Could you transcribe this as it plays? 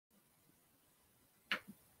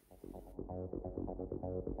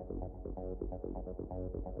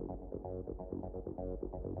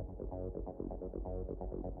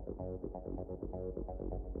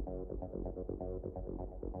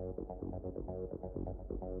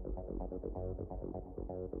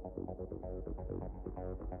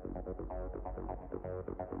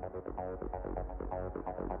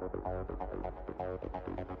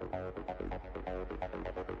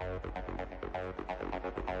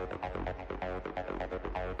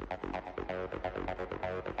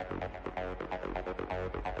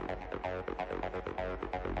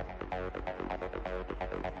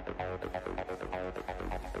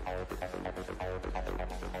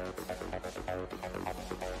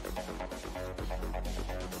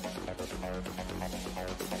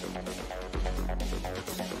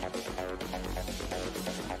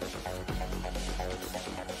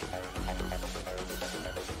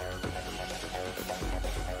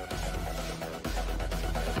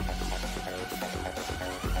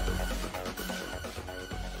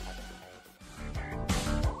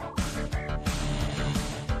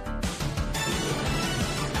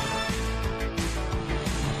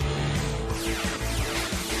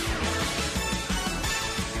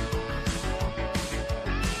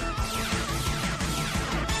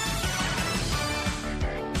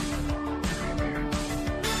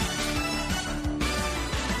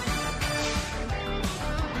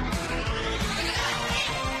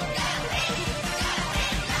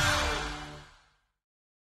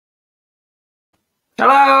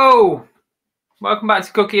Hello, welcome back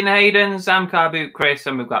to Cookie and Hayden's. I'm Car Boot Chris,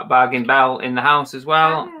 and we've got Bargain Bell in the house as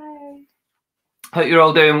well. Hi. Hope you're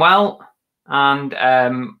all doing well. And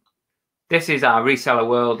this is our Reseller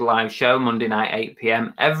World live show, Monday night 8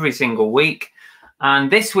 PM every single week. And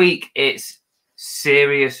this week it's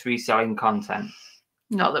serious reselling content.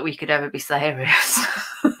 Not that we could ever be serious.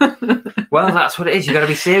 Well, that's what it is. You've got to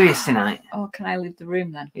be serious tonight. Oh, can I leave the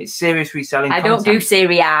room then? It's serious reselling I content. don't do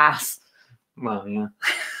serious. Well, yeah.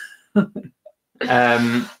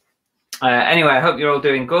 Anyway, I hope you're all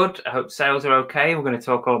doing good. I hope sales are okay. We're going to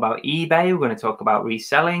talk all about eBay. We're going to talk about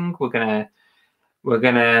reselling. We're gonna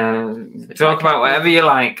talk about whatever you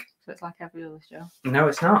like. So it's like every other show. No,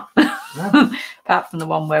 it's not. No. Apart from the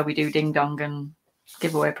one where we do ding dong and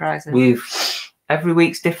give away prizes. Every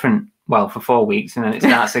week's different. Well, for 4 weeks, and then it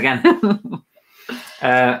starts again.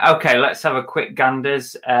 Okay, let's have a quick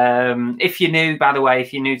ganders. If you're new, by the way,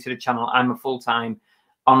 if you're new to the channel, I'm a full-time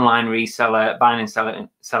online reseller, buying and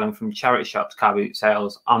selling from charity shops, car boot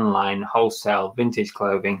sales, online, wholesale, vintage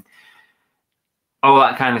clothing, all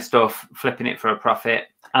that kind of stuff, flipping it for a profit.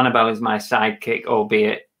 Annabelle is my sidekick,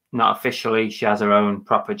 albeit not officially. She has her own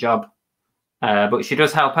proper job, but she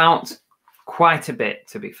does help out quite a bit,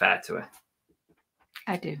 to be fair to her.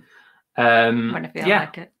 I do. When I feel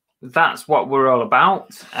like it. That's what we're all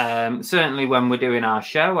about. Certainly when we're doing our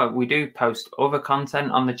show, we do post other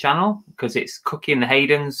content on the channel because it's Cookie and the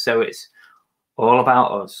Haydens, so it's all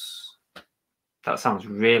about us. That sounds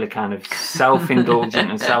really kind of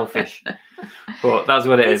self-indulgent and selfish, but that's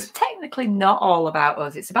what it is. It's technically not all about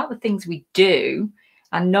us. It's about the things we do,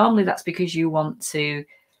 and normally that's because you want to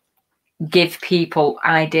give people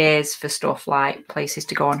ideas for stuff like places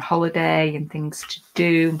to go on holiday and things to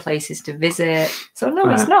do and places to visit. So no,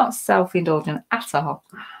 It's not self-indulgent at all.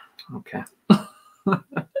 Okay.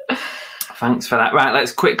 Thanks for that. Right,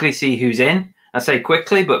 let's quickly see who's in. I say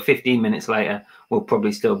quickly, but 15 minutes later, we'll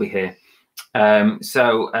probably still be here. Hi,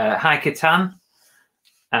 Catan.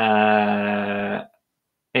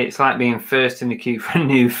 It's like being first in the queue for a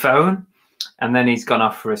new phone, and then he's gone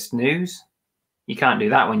off for a snooze. You can't do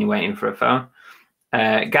that when you're waiting for a phone.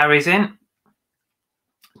 Gary's in.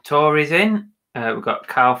 Tori's in. We've got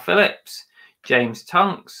Carl Phillips, James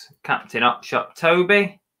Tonks, Captain Opshop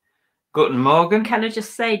Toby, Gutton Morgan. Can I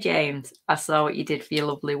just say, James, I saw what you did for your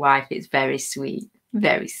lovely wife. It's very sweet.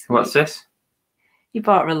 Very sweet. What's this? You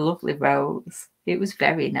bought her a lovely rose. It was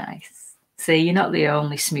very nice. See, you're not the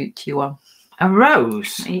only smooch you want. A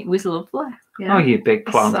rose? It was lovely. Yeah. Oh, you big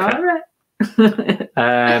plonker.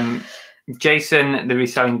 Sorry. Jason, the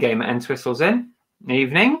reselling gamer, Entwistle's in.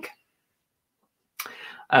 Evening.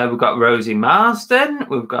 We've got Rosie Marsden.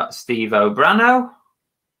 We've got Steve O'Brano.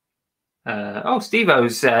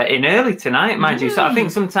 Steve-O's in early tonight, mind you. So I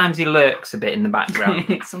think sometimes he lurks a bit in the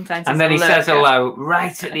background. Sometimes and then he says hello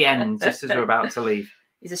right at the end, just as we're about to leave.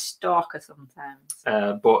 He's a stalker sometimes.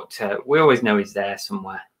 But we always know he's there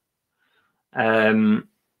somewhere.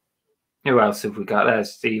 Who else have we got?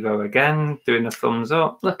 There's Steve-O again, doing a thumbs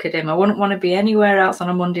up. Look at him. I wouldn't want to be anywhere else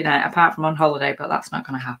on a Monday night apart from on holiday, but that's not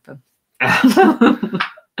going to happen.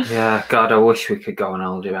 Yeah, God, I wish we could go on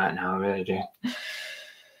holiday right now. I really do.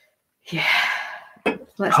 Yeah.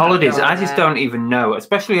 Holidays, I just don't even know,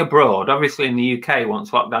 especially abroad. Obviously in the UK,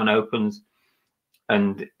 once lockdown opens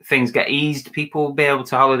and things get eased, people will be able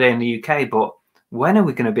to holiday in the UK. But when are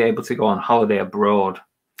we going to be able to go on holiday abroad?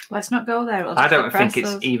 Let's not go there. I don't think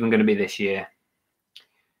it's even going to be this year.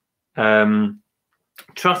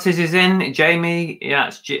 Trotters is in. Jamie, yeah,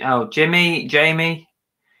 it's Jamie.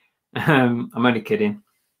 I'm only kidding.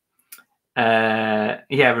 Yeah,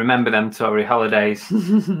 remember them Tory holidays.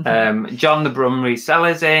 John the Brum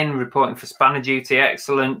Reseller's in, reporting for Spanner Duty.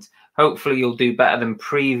 Excellent. Hopefully you'll do better than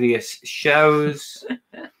previous shows.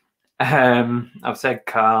 I've said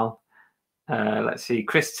Carl. Let's see.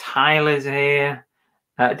 Chris Tyler's here.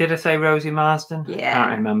 Did I say Rosie Marsden? Yeah.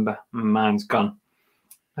 Can't remember. Mine's gone.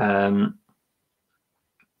 Oh,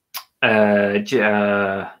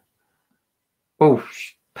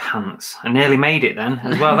 pants. I nearly made it then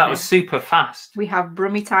as well. That was super fast. We have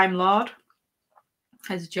Brummy Time Lord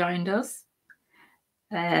has joined us.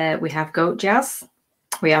 We have Goat Jazz.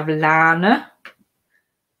 We have Lana.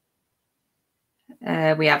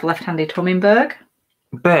 We have Left-Handed Hummingbird.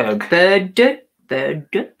 Bird.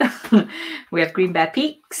 We have Green Bear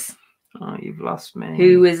Peaks. Oh, you've lost me.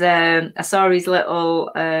 Who was I saw his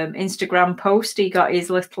little Instagram post. He got his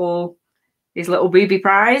little booby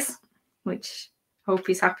prize, which hope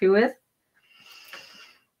he's happy with.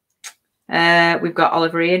 We've got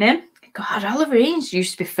Oliver Ian in. God, Oliver Ian's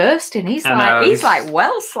used to be first in. He's like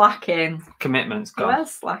well slacking. Commitment's gone. Well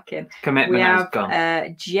slacking. Commitment has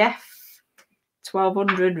gone. Jeff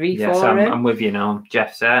 1200 V4. Yes, I'm with you now.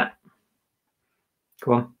 Jeff's there.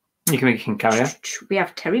 Go on. You can carry on. We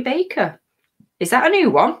have Terry Baker. Is that a new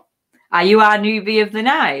one? Are you our newbie of the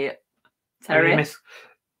night, Terry?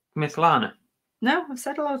 Miss Lana? No, I've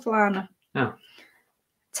said hello to Lana. No.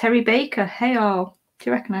 Terry Baker. Hey all. Do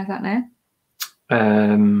you recognise that name?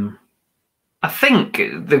 I think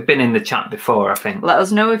they've been in the chat before, I think. Let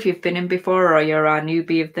us know if you've been in before or you're our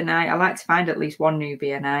newbie of the night. I like to find at least one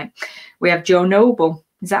newbie a night. We have Joe Noble.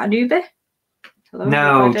 Is that a newbie? Hello,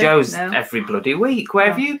 no, everybody. Joe's No. every bloody week. Where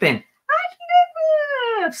have you been?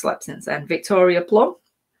 I've slept since then. Victoria Plum.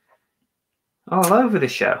 All over the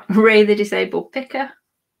show. Ray the Disabled Picker.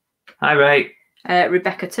 Hi, Ray.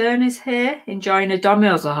 Rebecca Turner's here, enjoying a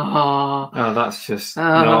Domino's. Oh, that's just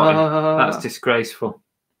naughty. That's disgraceful.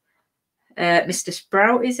 Mr.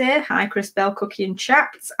 Sprout is here. Hi, Chris Bell, Cookie and Chat.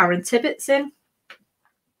 Aaron Tibbet's in.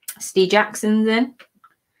 Steve Jackson's in.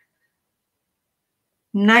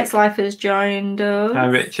 Night's Life has joined us. Hi,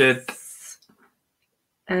 Richard.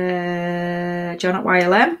 John at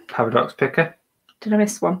YLM. Paradox Picker. Did I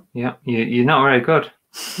miss one? Yeah, you're not very good.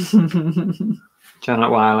 John at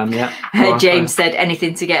YLM, yeah. James said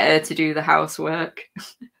anything to get her to do the housework.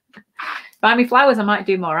 Buy me flowers, I might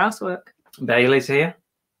do more housework. Bailey's here.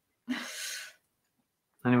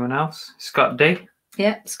 Anyone else? Scott D.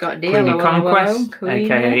 Yeah, Scott D. Queenie Conquest,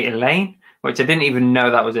 aka Elaine, which I didn't even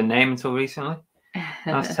know that was a name until recently.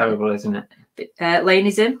 That's terrible, isn't it?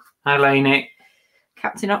 Laney's in. Hi, Laney.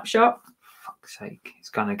 Captain Upshot. Fuck's sake, it's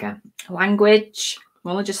gone again. Language.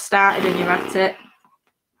 Well, I just started and you're at it.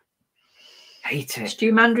 Hate it.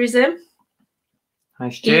 Stu Mandry's in. Hi,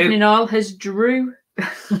 Stu. Evening all has Drew.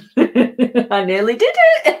 I nearly did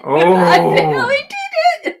it. Oh. I nearly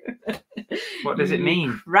did it. What does it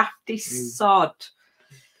mean? Crafty sod.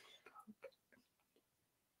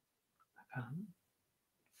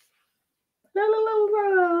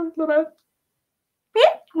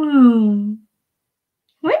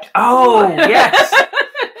 Oh, yes.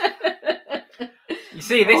 You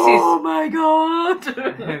see, this is... Oh, my God.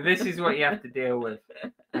 This is what you have to deal with.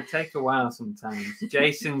 It takes a while sometimes.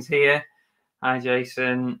 Jason's here. Hi,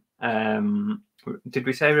 Jason. Did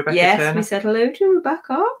we say Rebecca Yes, Turner? we said hello to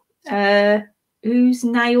Rebecca. Who's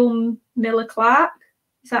Niall Miller Clark?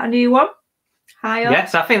 Is that a new one? Hi.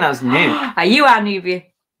 Yes, I think that's new. Are you our newbie?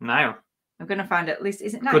 Niall. I'm going to find at least...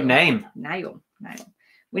 Is it Niall? Good name. Niall.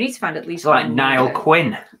 We need to find at least It's like one Niall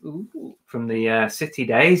Quinn. Ooh. From the City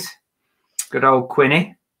days. Good old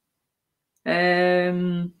Quinny.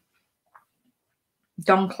 Don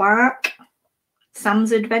Clark.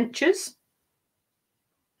 Sam's Adventures.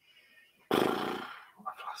 I've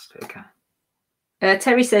lost it again.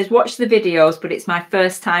 Terry says, watch the videos, but it's my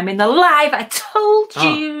first time in the live. I told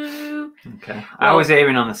you. Okay. Well, I was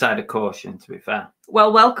erring on the side of caution, to be fair.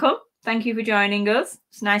 Well, welcome. Thank you for joining us.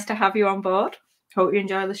 It's nice to have you on board. Hope you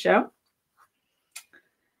enjoy the show.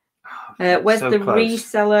 Where's so the close.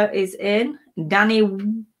 reseller is in? Danny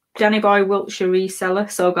Boy Wiltshire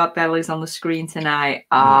Reseller. So God Belly's on the screen tonight.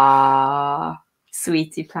 Ah,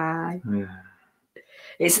 sweetie pie. Yeah.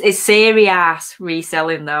 It's serious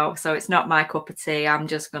reselling though, so it's not my cup of tea. I'm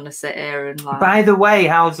just gonna sit here and like. By the way,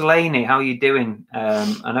 how's Lainey? How are you doing?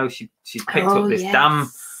 I know she's picked up this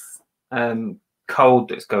damn cold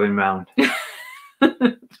that's going round.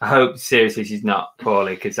 I hope seriously she's not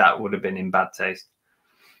poorly, because that would have been in bad taste.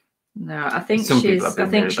 No, I think she's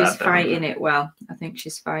fighting it well. I think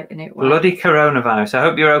she's fighting it well. Bloody coronavirus. I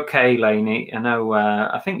hope you're okay, Lainey. I know.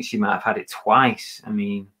 I think she might have had it twice. I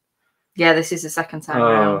mean. Yeah, this is the second time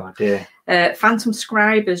round. Oh dear. Phantom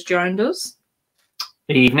Scribe has joined us.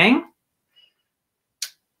 Evening.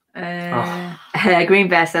 Green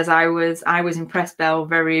Bear says I was impressed, Belle.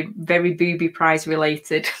 Very, very booby prize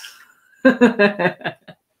related.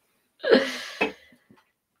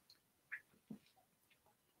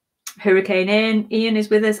 Hurricane Ian is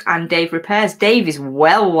with us, and Dave repairs. Dave is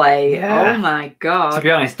well late. Yeah. Oh my god. To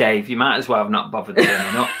be honest, Dave, you might as well have not bothered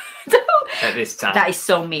turning up at this time. That is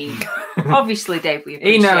so mean. Obviously, Dave, we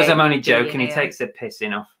appreciate. He knows I'm only joking. He takes the piss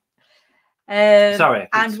enough. Sorry.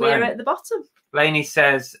 And we're at the bottom. Lainey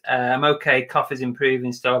says, I'm okay. Cough is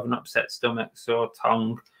improving. Still have an upset stomach, sore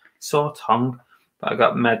tongue. But I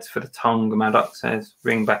got meds for the tongue. And my doc says,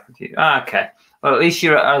 ring back with you. Okay. Well, at least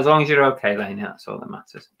as long as you're okay, Lainey, that's all that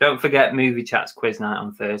matters. Don't forget Movie Chat's quiz night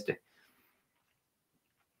on Thursday,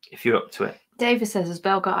 if you're up to it. David says, has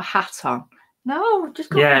Belle got a hat on? No, just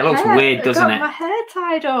got it looks weird, doesn't it? My hair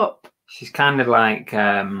tied up. She's kind of like.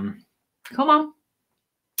 Come on,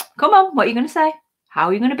 what are you going to say? How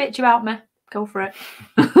are you going to bitch about me? Go for it.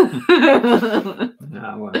 No,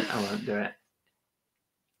 I won't do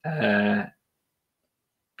it.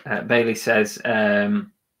 Bailey says,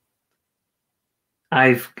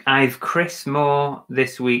 I've Chris more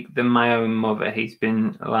this week than my own mother. He's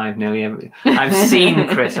been alive nearly every. I've seen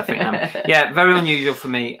Chris. I think yeah, very unusual for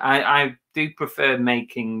me. I do prefer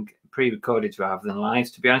making pre-recorded rather than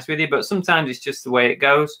lives, to be honest with you. But sometimes it's just the way it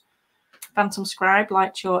goes. Phantom Scribe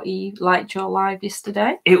liked your live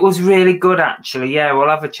yesterday. It was really good, actually. Yeah, we'll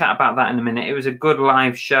have a chat about that in a minute. It was a good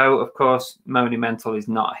live show. Of course, Monumental is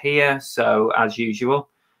not here, so as usual.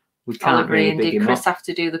 We can't really big him up. Did Chris have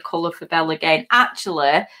to do the colour for Belle again?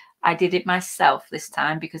 Actually, I did it myself this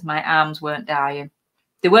time because my arms weren't dying.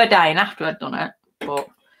 They were dying after I'd done it, but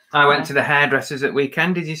I went to the hairdressers at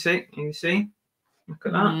weekend. Did you see? You see? Look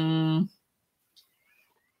at that.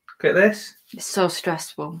 Look at this. It's so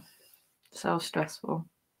stressful. So stressful.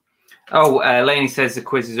 Oh, Lainey says the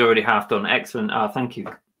quiz is already half done. Excellent. Oh, thank you,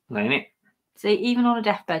 Lainey. See, even on a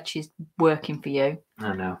deathbed, she's working for you.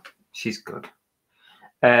 I know. She's good.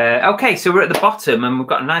 Okay, so we're at the bottom and we've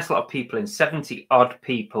got a nice lot of people in, 70 odd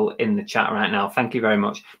people in the chat right now. Thank you very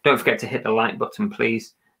much. Don't forget to hit the like button,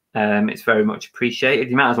 please. It's very much appreciated.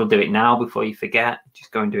 You might as well do it now before you forget.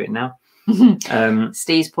 Just go and do it now.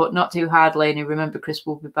 Steve's put, not too hard, Lainey. Remember, Chris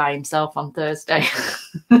will be by himself on Thursday.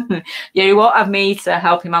 Yeah, you won't have me to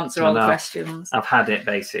help him answer all the questions. I've had it,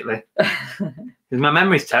 basically. My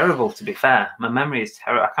memory's terrible, to be fair. My memory is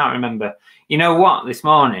terrible. I can't remember. You know what? This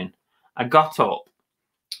morning, I got up.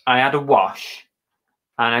 I had a wash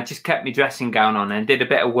and I just kept my dressing gown on and did a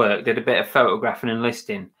bit of work, did a bit of photographing and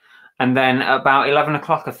listing. And then about 11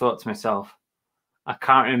 o'clock, I thought to myself, I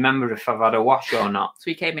can't remember if I've had a wash or not. So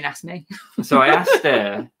he came and asked me. So I asked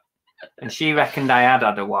her and she reckoned I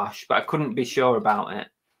had a wash, but I couldn't be sure about it.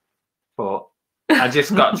 But I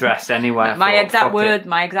just got dressed anyway. My exact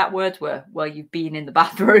words were, well, you've been in the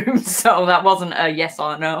bathroom. So that wasn't a yes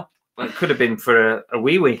or no. Well, it could have been for a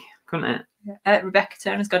wee-wee, couldn't it? Rebecca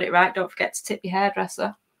Turner's got it right. Don't forget to tip your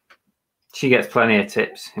hairdresser. She gets plenty of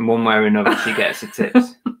tips. In one way or another, she gets the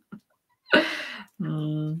tips.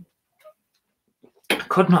 I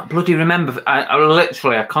could not bloody remember.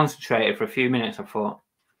 I concentrated for a few minutes, I thought.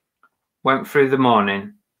 Went through the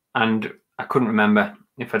morning and I couldn't remember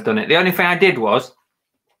if I'd done it. The only thing I did was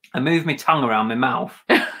I moved my tongue around my mouth.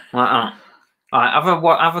 Like that.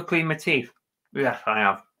 Have a clean my teeth. Yes, I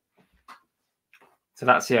have. So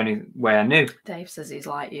that's the only way I knew. Dave says he's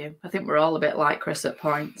like you. I think we're all a bit like Chris at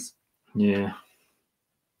points. Yeah.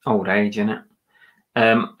 Old age, innit?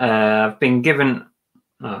 I've been given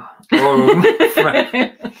oral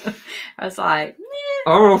I was like,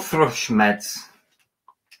 oral thrush meds.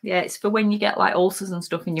 Yeah, it's for when you get like ulcers and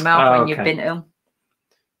stuff in your mouth when you've been ill.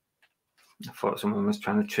 I thought someone was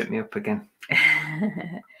trying to trip me up again.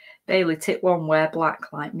 Bailey, tip one, wear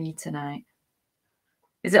black like me tonight.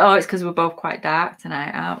 Is it? Oh, it's because we're both quite dark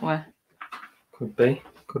tonight, aren't we? Could be.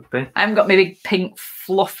 Could be. I haven't got my big pink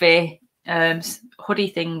fluffy hoodie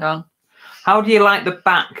thing on. How do you like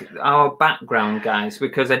our background, guys?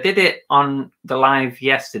 Because I did it on the live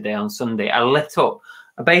yesterday on Sunday. I lit up,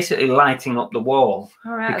 basically lighting up the wall.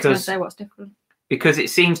 All right, I was going to say what's different. Because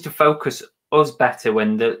it seems to focus us better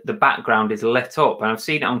when the background is lit up. And I've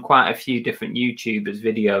seen it on quite a few different YouTubers'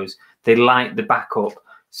 videos. They light the back up.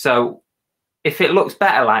 So if it looks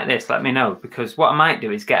better like this, let me know, because what I might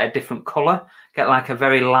do is get a different colour, get like a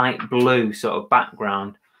very light blue sort of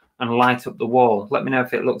background and light up the wall. Let me know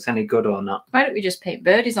if it looks any good or not. Why don't we just paint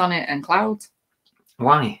birdies on it and clouds?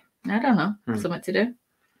 Why? I don't know. Something to do.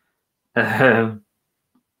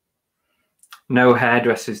 No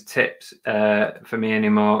hairdressers tips for me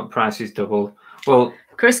anymore. Price is double. Well,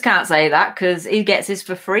 Chris can't say that because he gets his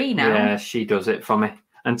for free now. Yeah, she does it for me.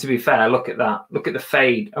 And to be fair, look at that. Look at the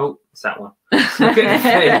fade. Oh, it's that one. Look at the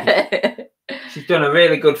fade. She's done a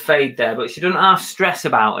really good fade there, but she doesn't have stress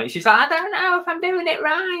about it. She's like, I don't know if I'm doing it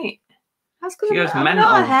right. That's because I'm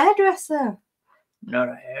not a hairdresser. Not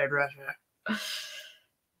a hairdresser.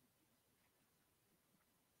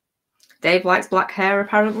 Dave likes black hair,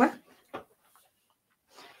 apparently.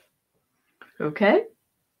 Okay.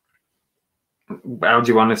 How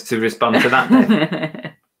do you want us to respond to that,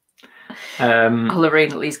 Dave?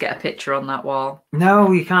 Lorraine at least get a picture on that wall.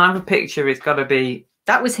 No, you can't have a picture. It's got to be...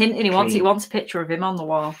 That was hinting. He wants a picture of him on the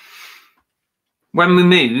wall. When we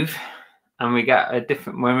move and we get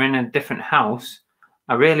when we're in a different house,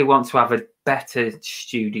 I really want to have a better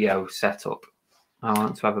studio setup. I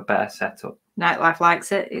want to have a better setup. Nightlife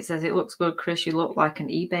likes it. It says, it looks good, Chris. You look like an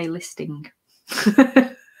eBay listing.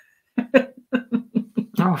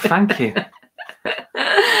 Oh, thank you.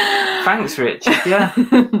 Thanks, Richard. Yeah.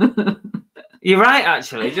 You're right,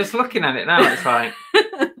 actually. Just looking at it now, it's like...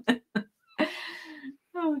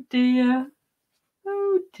 Oh, dear.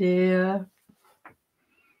 Oh, dear.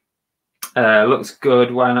 Looks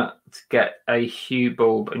good. Why not get a hue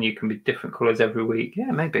bulb and you can be different colours every week?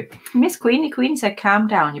 Yeah, maybe. Miss Queenie said, calm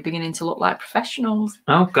down. You're beginning to look like professionals.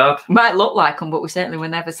 Oh, God. Might look like them, but we certainly will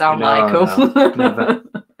never sound like them. No, never.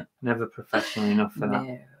 Never professional enough for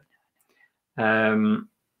that. No.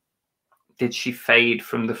 Did she fade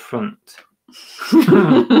from the front?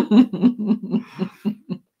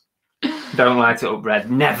 Don't light it up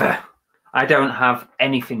red. Never. I don't have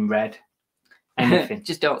anything red. Anything.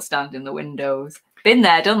 Just don't stand in the windows. Been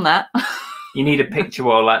there, done that. You need a picture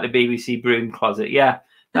wall like the BBC broom closet. Yeah,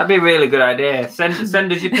 that'd be a really good idea. Send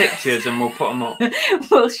us your pictures and we'll put them up.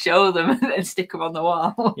 We'll show them and then stick them on the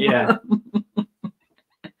wall. Yeah.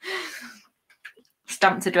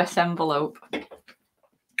 Stamped address envelope.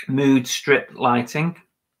 Mood strip lighting.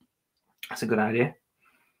 That's a good idea.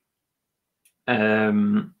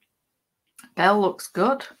 Belle looks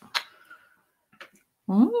good.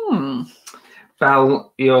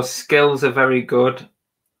 Belle, your skills are very good.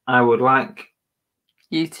 I would like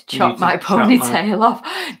you to chop my ponytail off.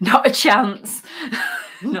 Not a chance.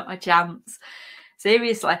 Not a chance.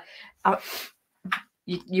 Seriously.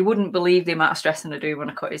 You wouldn't believe the amount of stressing I do when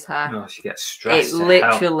I cut his hair. No, she gets stressed.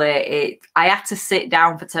 I had to sit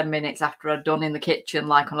down for 10 minutes after I'd done in the kitchen,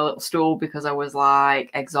 like on a little stool, because I was like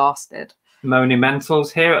exhausted.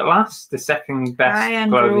 Monumentals here at last. The second best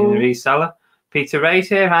clothing reseller. Peter Ray's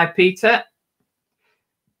here. Hi, Peter.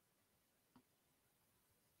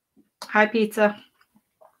 Hi, Peter.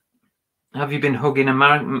 Have you been hugging a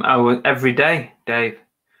man? Oh, every day, Dave.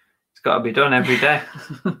 It's got to be done every day.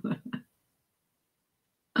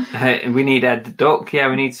 We need Ed the Duck. Yeah,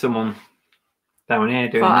 we need someone down here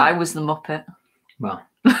doing that. I was the Muppet. Well,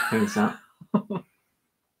 who's that?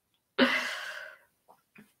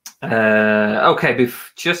 Okay,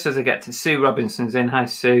 just as I get to Sue Robinson's in. Hi,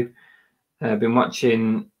 Sue. I've been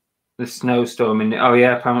watching the snowstorm in... Oh,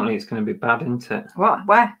 yeah, apparently it's going to be bad, isn't it? What?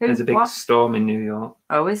 Where? Who? There's a big storm in New York.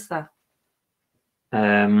 Oh, is there?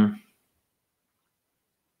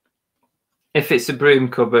 If it's a broom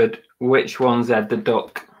cupboard, which one's Ed the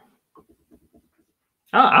Duck?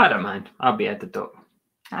 Oh, I don't mind. I'll be Ed the Duck.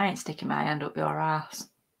 I ain't sticking my hand up your ass.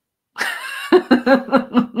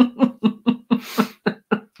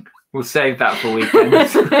 We'll save that for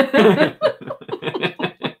weekends.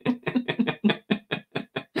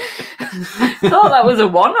 Thought that was a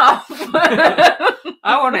one-off.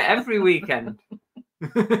 I want it every weekend.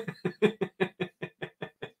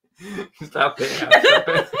 Stop it. Stop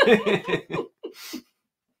it.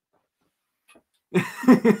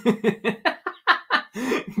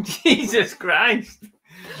 Jesus Christ.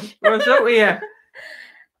 What's up with you?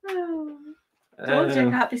 Don't you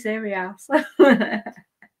can't be serious.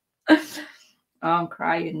 Oh, I'm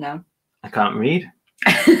crying now. I can't read.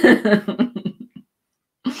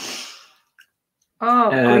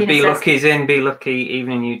 Be Lucky's in. Be Lucky.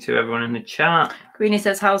 Evening, you two, everyone in the chat. Queenie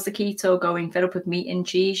says, how's the keto going? Fed up with meat and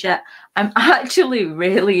cheese yet? I'm actually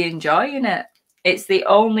really enjoying it. It's the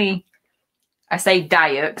only, I say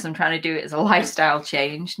diet because I'm trying to do it as a lifestyle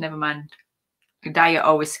change. Never mind Diet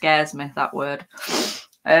always scares me, that word.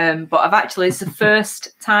 But I've actually, it's the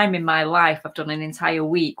first time in my life I've done an entire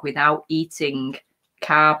week without eating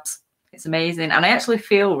carbs. It's amazing. And I actually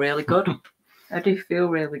feel really good. I do feel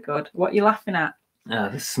really good. What are you laughing at? Oh,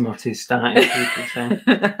 the smut is starting, people say.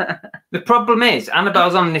 The problem is,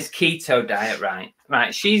 Annabelle's on this keto diet, right?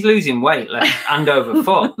 Right, she's losing weight left hand over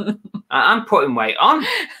foot. I'm putting weight on.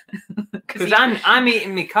 Because I'm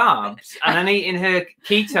eating my carbs and I'm eating her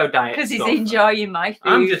keto diet. Because he's enjoying my food.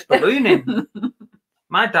 I'm just ballooning.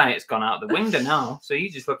 My diet's gone out the window now, so you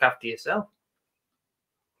just look after yourself.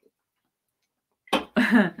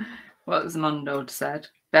 What has Mondo said?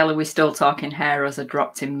 Bella, we're still talking hair as I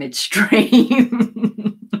dropped in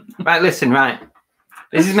midstream. Right, listen, right.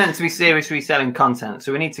 This is meant to be serious reselling content,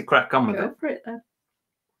 so we need to crack on with Go it. for it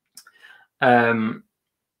then.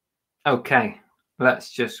 Okay, let's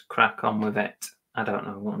just crack on with it. I don't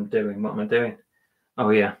know what I'm doing. What am I doing? Oh,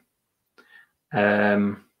 yeah. I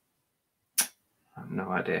have no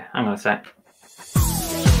idea. Hang on a sec.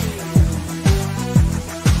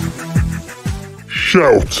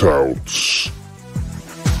 Shoutouts.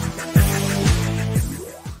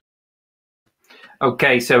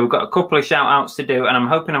 Okay, so we've got a couple of shout outs to do, and I'm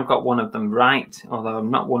hoping I've got one of them right, although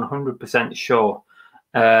I'm not 100% sure.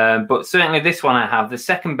 But certainly this one I have, the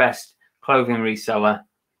second best clothing reseller,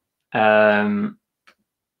 Mr.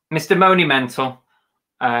 Monumental.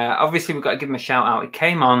 Obviously, we've got to give him a shout out. He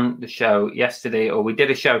came on the show yesterday, or we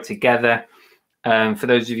did a show together. For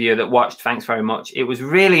those of you that watched, thanks very much. It was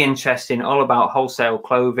really interesting, all about wholesale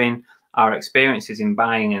clothing, our experiences in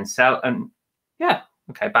buying and selling. Yeah.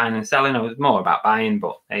 Okay, buying and selling. It was more about buying,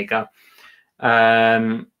 but there you go.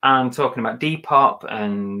 And talking about Depop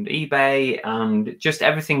and eBay and just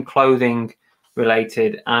everything clothing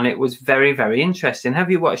related. And it was very, very interesting.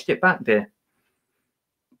 Have you watched it back, dear?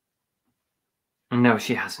 No,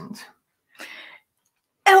 she hasn't.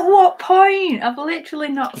 At what point? I've literally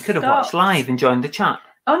not You could have watched live and joined the chat.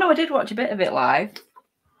 Oh, no, I did watch a bit of it live.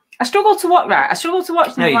 I struggled to watch, right? I struggled to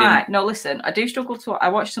watch them live. No, listen, I do struggle to. I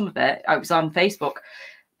watched some of it. I was on Facebook,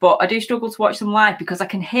 but I do struggle to watch them live because I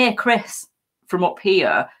can hear Chris from up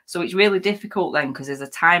here. So it's really difficult then because there's a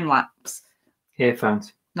time lapse.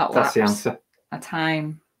 Earphones. Not That's lapse. the answer. A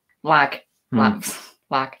time lag. Lapse.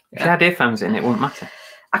 Lag. If you had earphones in, it wouldn't matter.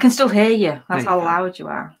 I can still hear you. That's how loud you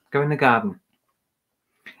are. Go in the garden.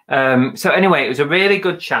 So anyway, it was a really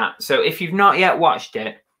good chat. So if you've not yet watched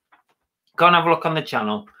it, go and have a look on the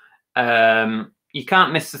channel. You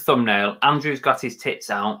can't miss the thumbnail. Andrew's got his tits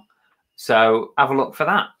out. So have a look for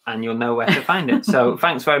that and you'll know where to find it. So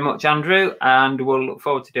thanks very much, Andrew. And we'll look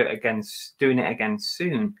forward to doing it again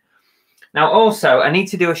soon. Now, also, I need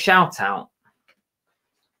to do a shout out.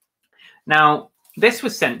 Now, this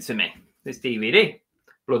was sent to me, this DVD,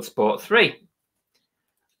 Bloodsport 3.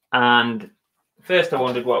 And first I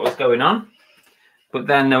wondered what was going on. But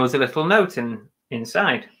then there was a little note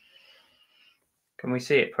inside. Can we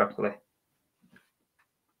see it properly?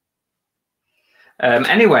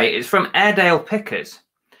 Anyway, it's from Airedale Pickers.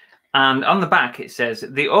 And on the back it says,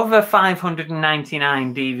 the other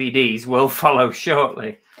 599 DVDs will follow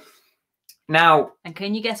shortly. Now... And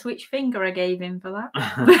can you guess which finger I gave him for that?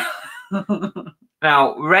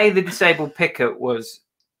 Now, Ray the Disabled Picker was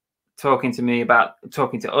talking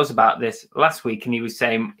to us about this last week, and he was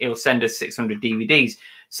saying he'll send us 600 DVDs.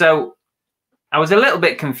 So I was a little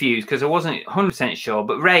bit confused because I wasn't 100% sure.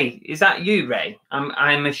 But Ray, is that you, Ray?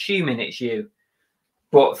 I'm assuming it's you.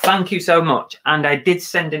 But thank you so much. And I did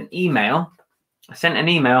send an email. I sent an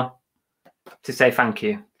email to say thank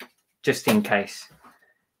you, just in case.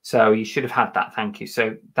 So you should have had that. Thank you.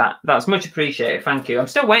 So that's much appreciated. Thank you. I'm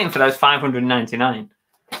still waiting for those 599.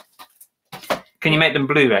 Can you make them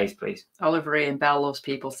Blu-rays, please? Oliver and Bell loves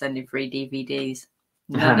people sending free DVDs.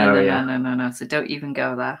 No. So don't even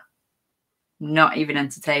go there. Not even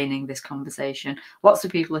entertaining this conversation. Lots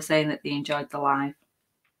of people are saying that they enjoyed the live.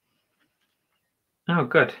 Oh,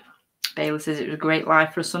 good. Bailey says it was a great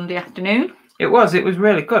live for a Sunday afternoon. It was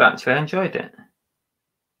really good, actually. I enjoyed it.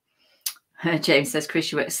 James says,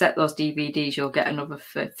 Chris, you accept those DVDs, you'll get another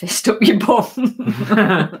fist up your bum.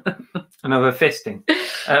 Another fisting.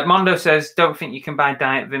 Mondo says, don't think you can buy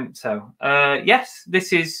Diet Vimto. Yes,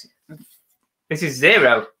 this is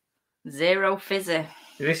zero. Zero fizzy.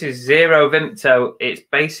 This is zero Vimto. It's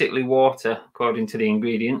basically water, according to the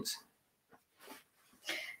ingredients.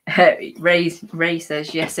 Ray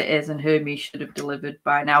says, yes, it is, and Hermes should have delivered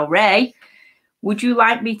by now. Ray, would you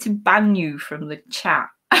like me to ban you from the chat?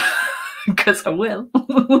 Because I will.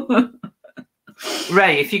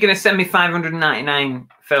 Ray, if you're going to send me 599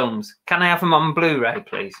 films, can I have them on Blu-ray,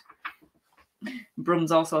 please?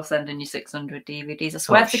 Brum's also sending you 600 DVDs. I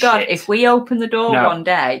swear Oh, to God, shit. if we open the door No. one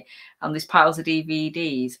day and there's piles of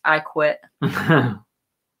DVDs, I quit. I'm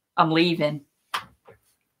leaving.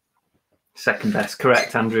 Second best.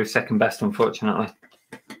 Correct, Andrew. Second best, unfortunately.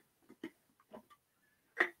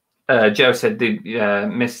 Joe said they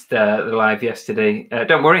missed the live yesterday.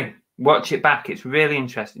 Don't worry. Watch it back. It's really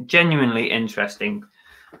interesting. Genuinely interesting.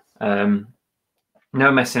 No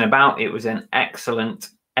messing about. It was an excellent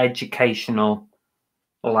educational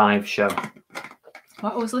live show.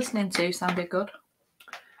 What I was listening to sounded good.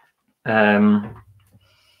 Oh,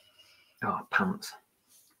 pants.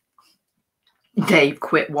 Dave,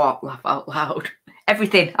 quit what? Laugh out loud.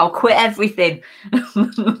 Everything. I'll quit everything.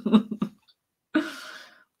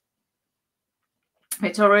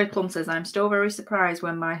 Victoria Plum says, I'm still very surprised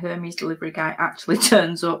when my Hermes delivery guy actually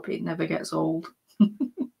turns up. It never gets old.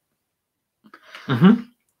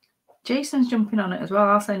 Jason's jumping on it as well.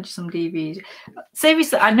 I'll send you some DVDs.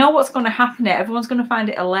 Seriously, I know what's going to happen here. Everyone's going to find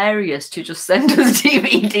it hilarious to just send us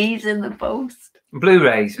DVDs in the post.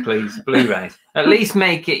 Blu-rays, please. Blu-rays. At least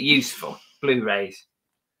make it useful. Blu-rays.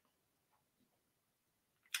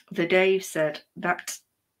 The Dave said that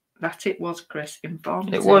it was, Chris,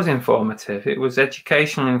 informative. It was informative. It was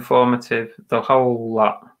educational, informative, the whole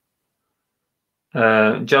lot.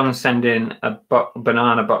 John's sending a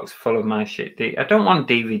banana box full of my shit. I don't want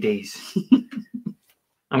DVDs.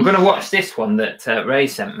 I'm going to watch this one that Ray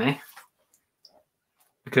sent me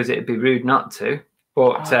because it'd be rude not to.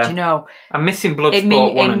 But do you know, I'm missing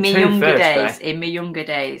Bloodsport 1 and 2 first. In my younger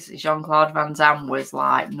days, Jean-Claude Van Damme was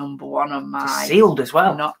like number one on my... Sealed as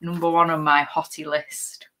well. Not number one on my hottie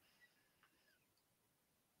list.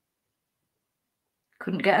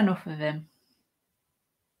 Couldn't get enough of him.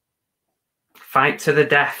 Fight to the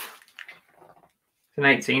death. It's an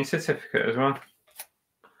 18 certificate as well.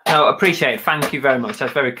 No, appreciate it. Thank you very much.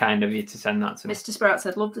 That's very kind of you to send that to me. Mr. Sprout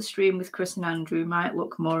said, love the stream with Chris and Andrew. Might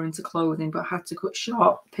look more into clothing, but had to cut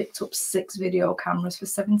short. Picked up 6 video cameras for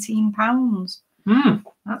 £17.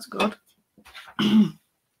 That's good.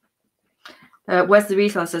 Where's the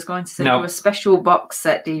Reseller says, going to send you a special box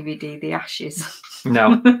set DVD, The Ashes.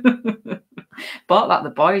 No. Bought that the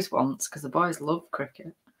boys once because the boys love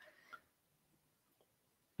cricket.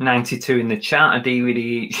 92 in the chat, a DVD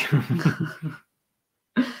each.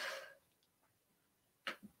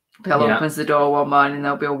 Bill opens the door one morning,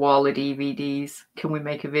 there'll be a wall of DVDs. Can we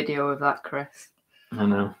make a video of that, Chris? I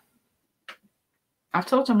know. I've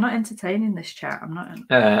told you I'm not entertaining this chat. I'm not.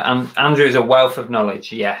 Andrew's a wealth of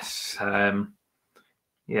knowledge. Yes.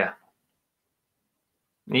 Yeah.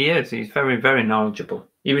 He is. He's very, very knowledgeable.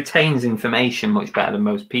 He retains information much better than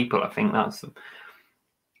most people. I think that's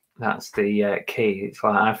the key. It's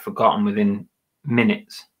like I've forgotten within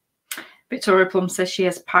minutes. Victoria Plum says she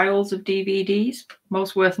has piles of DVDs,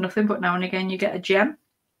 most worth nothing, but now and again you get a gem.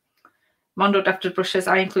 Mondo After Brush says,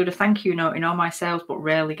 I include a thank you note in all my sales, but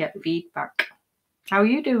rarely get feedback. How are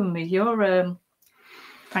you doing with your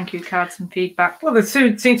thank you cards and feedback? Well, they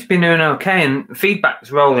seem to be doing okay, and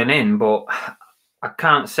feedback's rolling in, but I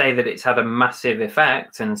can't say that it's had a massive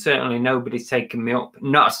effect, and certainly nobody's taken me up.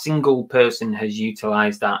 Not a single person has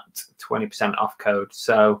utilised that 20% off code.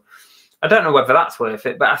 So I don't know whether that's worth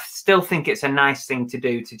it, but I still think it's a nice thing to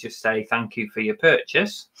do to just say thank you for your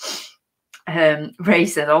purchase. Ray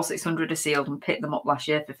said all 600 are sealed and picked them up last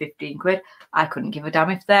year for 15 quid. I couldn't give a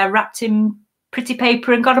damn if they're wrapped in pretty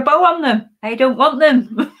paper and got a bow on them. I don't want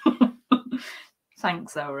them.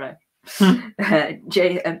 Thanks, though, Ray.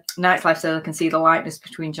 Night's Lifestyle can see the likeness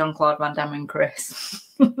between Jean-Claude Van Damme and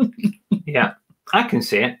Chris. Yeah, I can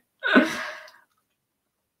see it.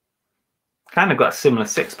 Kind of got a similar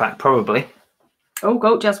six-pack, probably. Oh,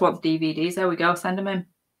 Goat Jazz wants DVDs. There we go. Send them in.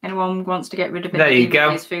 Anyone wants to get rid of it? There you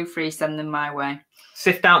go. Feel free. Send them my way.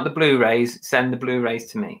 Sift out the Blu-rays. Send the Blu-rays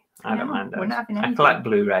to me. I don't mind those. We're not having I collect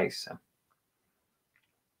Blu-rays. So.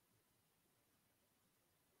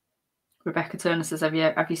 Rebecca Turner says, have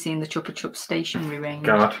you seen the Chupa Chup stationery range?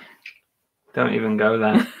 God, don't even go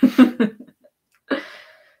there.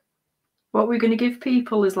 What we're going to give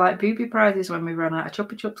people is like booby prizes when we run out of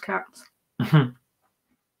Chupa Chups cats.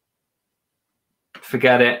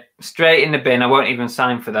 Forget it. Straight in the bin. I won't even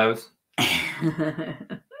sign for those.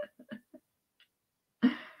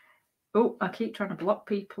 Oh, I keep trying to block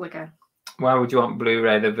people again. Why would you want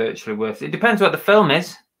Blu-ray? They're virtually worth it. It depends what the film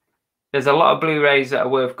is. There's a lot of Blu-rays that are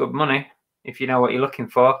worth good money if you know what you're looking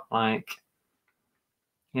for. Like,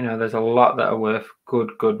 you know, there's a lot that are worth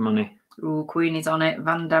good money. Ooh, Queenie's on it.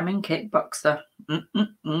 Van Damme and Kickboxer.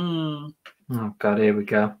 Oh, God, here we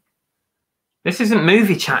go. This isn't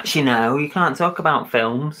movie chat, you know. You can't talk about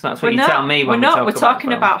films. That's what you tell me when we're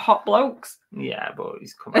talking about hot blokes. Yeah, but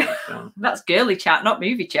he's coming to film. That's girly chat, not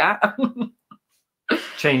movie chat.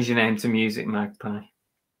 Change your name to Music Magpie.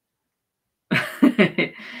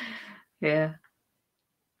 Yeah.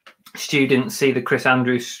 Stu didn't see the Chris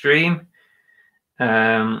Andrews stream. He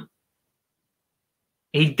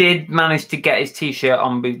did manage to get his t-shirt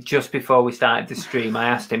on just before we started the stream. I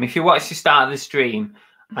asked him, if you watch the start of the stream,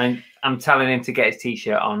 I'm telling him to get his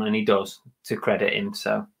t-shirt on, and he does, to credit him.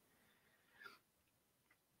 So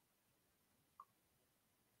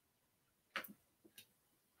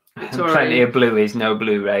plenty of Blueys, no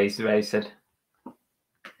Blu-rays, Ray said.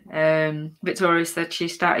 Victoria said she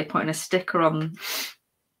started putting a sticker on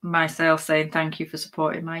my sale saying thank you for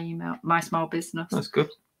supporting my small business. That's good.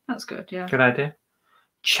 That's good, yeah. Good idea.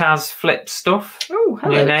 Chaz Flip Stuff. Oh,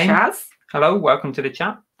 hello, Chaz. Hello, welcome to the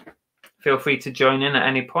chat. Feel free to join in at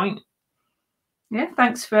any point. Yeah,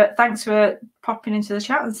 thanks for popping into the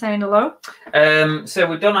chat and saying hello. So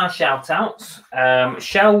we've done our shout outs.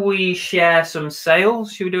 Shall we share some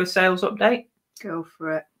sales? Should we do a sales update? Go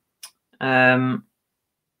for it.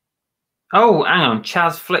 Oh, hang on.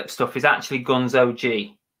 Chaz Flip Stuff is actually Guns OG.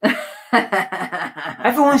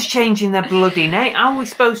 Everyone's changing their bloody name. How are we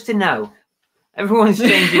supposed to know? Everyone's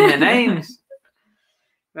changing their names.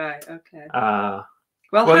 Right, okay.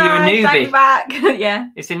 Well, hi, you're a newbie. Thanks back. Yeah.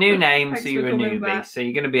 It's a new name, so you're a newbie. Back. So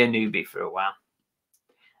you're going to be a newbie for a while.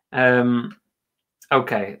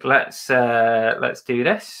 Okay, let's do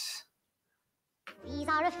this. These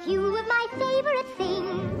are a few of my favorite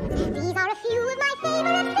things. These are a few of my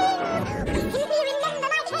favorite things. We can hear in London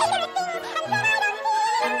my favorite things, and then I don't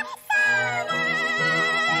feel so bad.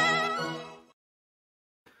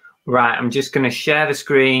 Right, I'm just going to share the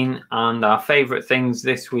screen, and our favorite things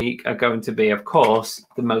this week are going to be, of course,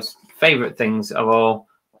 the most favorite things of all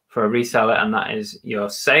for a reseller, and that is your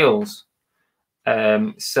sales.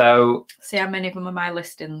 So see how many of them are my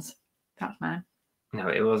listings. That's mine. No,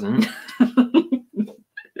 it wasn't.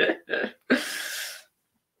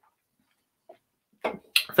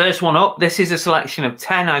 First one up, this is a selection of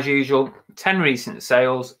 10 as usual, 10 recent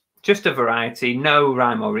sales, just a variety, no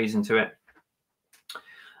rhyme or reason to it.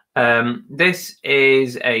 This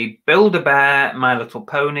is a Build-A-Bear My Little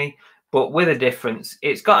Pony, but with a difference.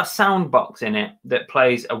 It's got a sound box in it that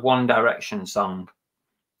plays a One Direction song.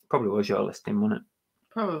 Probably was your listing, wasn't it?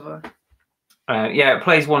 Probably. Yeah, it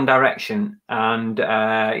plays One Direction, and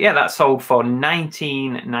yeah, that sold for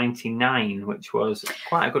 $19.99, which was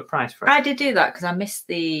quite a good price for it. I did do that because I missed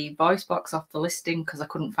the voice box off the listing because I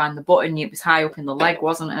couldn't find the button. It was high up in the leg,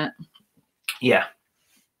 wasn't it? Yeah.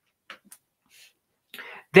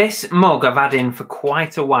 This mug I've had in for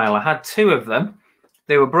quite a while. I had two of them.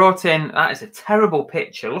 They were brought in. That is a terrible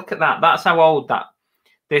picture. Look at that. That's how old that.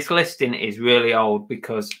 This listing is really old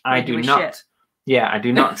because I do not. Shit. Yeah, I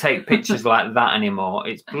do not take pictures like that anymore.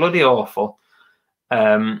 It's bloody awful.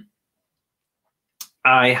 I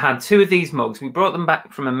had two of these mugs. We brought them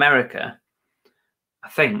back from America, I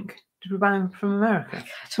think. Did we buy them from America?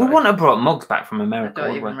 We wouldn't have brought mugs back from America. I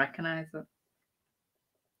don't even recognise it.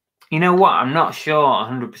 You know what? I'm not sure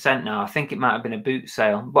 100% now. I think it might have been a boot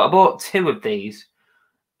sale. But I bought two of these.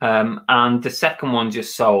 And the second one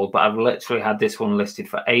just sold. But I've literally had this one listed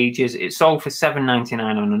for ages. It sold for $7.99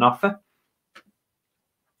 on an offer.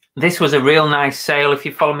 This was a real nice sale. If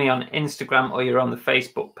you follow me on Instagram or you're on the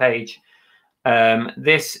Facebook page,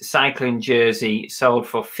 this cycling jersey sold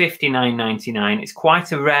for $59.99. It's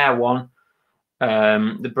quite a rare one.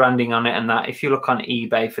 The branding on it and that. If you look on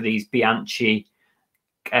eBay for these Bianchi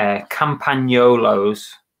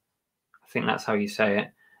Campagnolos, I think that's how you say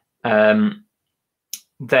it.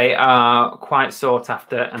 They are quite sought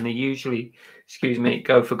after, and they usually, excuse me,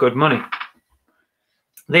 go for good money.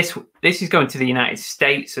 This is going to the United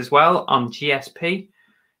States as well on GSP.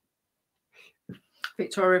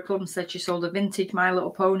 Victoria Plum said she sold a vintage My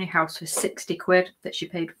Little Pony house for 60 quid that she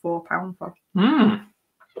paid £4 for.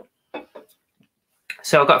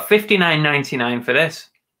 So I got $59.99 for this.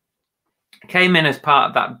 Came in as part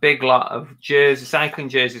of that big lot of jerseys. Cycling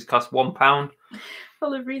jerseys cost £1.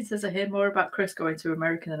 Olive Reed says, I hear more about Chris going to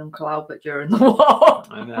America than Uncle Albert during the war.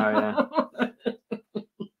 I know, yeah.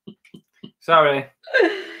 Sorry.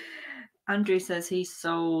 Andrew says he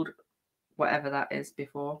sold whatever that is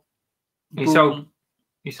before. You sold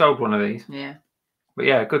one of these? Yeah. But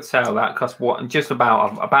yeah, good sale. That cost what? Just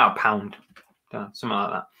about £1. Something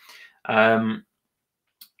like that.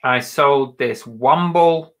 I sold this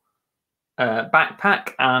Womble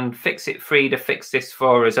backpack and Fix It Frida fixed this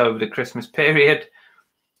for us over the Christmas period.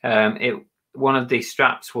 One of the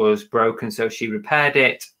straps was broken, so she repaired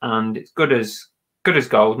it, and it's good as Good as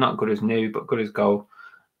gold, not good as new, but good as gold.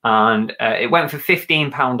 And it went for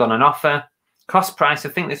 £15 on an offer. Cost price, I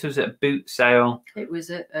think this was at a boot sale. It was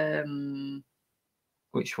at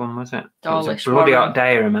which one was it? Dawlish it was a bloody Warren. hot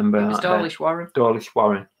day, I remember. It was Dawlish Warren. Dawlish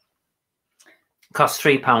Warren. Cost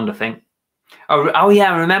 £3, I think. Oh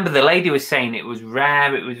yeah, I remember the lady was saying it was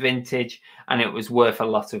rare, it was vintage, and it was worth a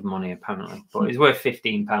lot of money apparently. But it's worth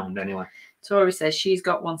 £15 anyway. Tori says she's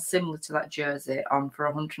got one similar to that jersey on for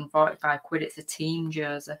 145 quid. It's a team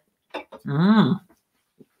jersey.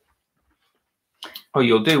 Oh,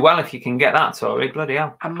 you'll do well if you can get that, Tori. Bloody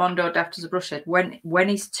hell. And Mondo Daft as a brush said, when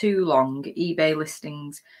is too long, eBay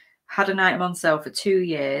listings had an item on sale for 2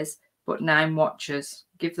 years, but 9 watches.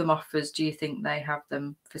 Give them offers. Do you think they have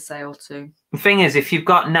them for sale too? The thing is, if you've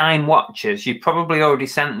got 9 watches, you've probably already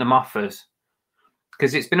sent them offers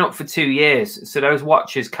because it's been up for 2 years. So those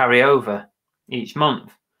watches carry over each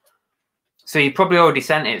month. So you probably already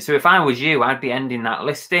sent it. So if I was you, I'd be ending that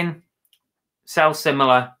listing, sell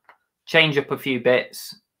similar, change up a few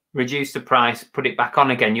bits, reduce the price, put it back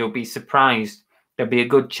on again. You'll be surprised. There'll be a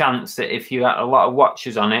good chance that if you had a lot of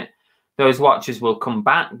watches on it, those watches will come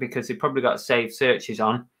back because they've probably got saved searches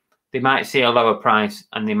on. They might see a lower price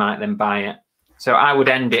and they might then buy it. So I would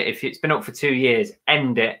end it. If it's been up for 2 years,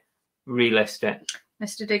 end it, relist it.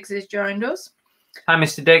 Mr. Diggs has joined us. Hi,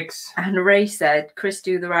 Mr. Diggs. And Ray said, Chris,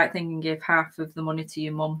 do the right thing and give half of the money to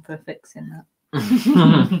your mum for fixing that.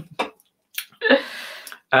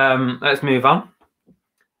 Let's move on.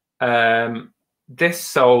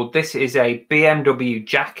 This is a BMW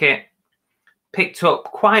jacket. Picked up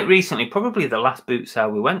quite recently, probably the last boot sale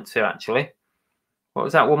we went to, actually. What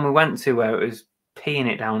was that one we went to where it was peeing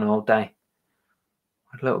it down all day?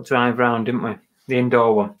 Had a little drive round, didn't we? The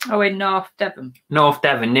indoor one. Oh, in North Devon. North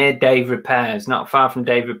Devon, near Dave Repairs, not far from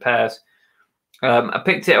Dave Repairs. I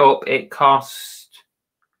picked it up. It cost,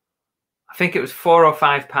 I think it was £4 or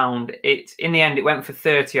 £5. In the end, it went for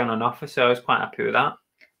 30 on an offer, so I was quite happy with that.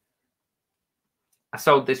 I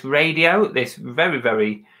sold this radio, this very,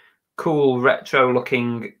 very cool retro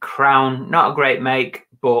looking Crown. Not a great make,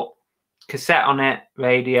 but cassette on it,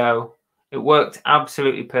 radio. It worked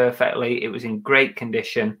absolutely perfectly. It was in great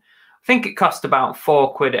condition. I think it cost about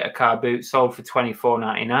 £4 at a car boot, sold for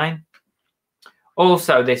 £24.99.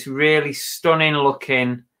 Also, this really stunning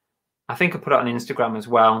looking, I think I put it on Instagram as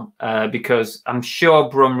well, because I'm sure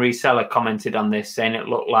Brum Reseller commented on this saying it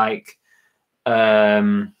looked like,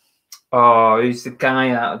 who's the guy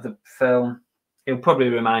out of the film? He'll probably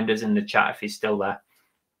remind us in the chat if he's still there.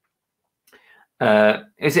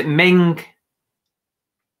 Is it Ming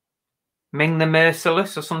the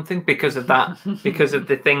Merciless or something because of that, because of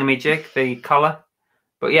the thingamajig, the collar?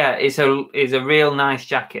 But yeah, it's a real nice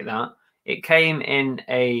jacket. That it came in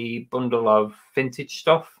a bundle of vintage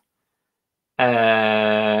stuff,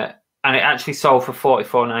 and it actually sold for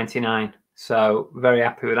 £44.99. So very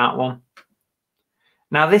happy with that one.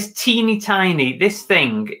 Now this teeny tiny, this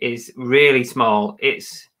thing is really small.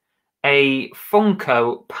 It's a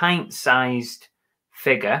Funko pint-sized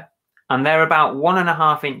figure, and they're about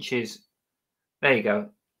 1.5 inches. There you go.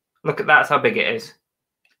 Look at that, that's how big it is.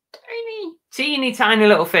 Tiny, teeny tiny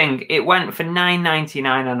little thing. It went for £9.99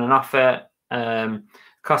 on an offer.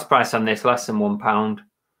 Cost price on this less than £1.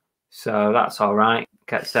 So that's all right.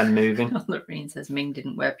 Gets them moving. Lorraine says Ming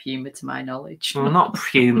didn't wear Puma to my knowledge. Well, not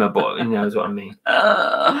Puma, but he knows what I mean.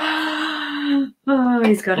 Oh,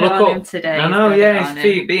 he's got it on him today. I know, yeah,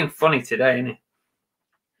 he's being funny today, isn't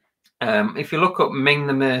he? If you look up Ming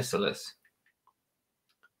the Merciless.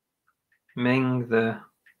 Ming the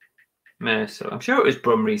Merciless. I'm sure it was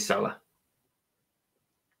Brum Reseller.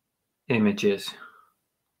 Images.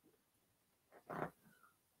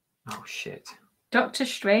 Oh, shit. Doctor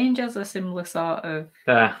Strange has a similar sort of...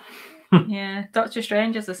 There. Yeah, Doctor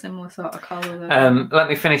Strange has a similar sort of collar. Let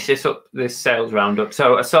me finish this sales roundup.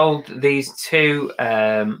 So I sold these 2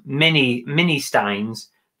 mini Steins.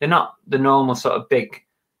 They're not the normal sort of big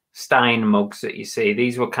Stein mugs that you see.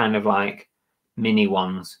 These were kind of like mini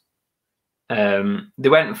ones. They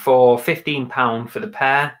went for £15 for the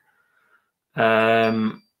pair.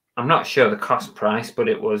 I'm not sure the cost price, but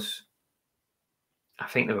it was, I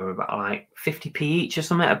think they were about like 50p each or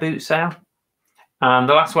something at a boot sale. And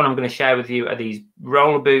the last one I'm going to share with you are these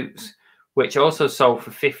roller boots, which also sold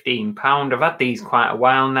for £15. I've had these quite a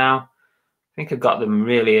while now. I think I got them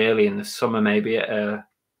really early in the summer, maybe at a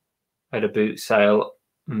boot sale,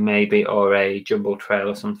 maybe, or a jumbo trail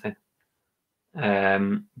or something.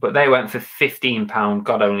 But they went for £15.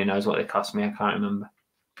 God only knows what they cost me. I can't remember.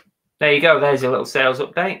 There you go. There's a little sales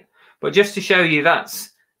update. But just to show you,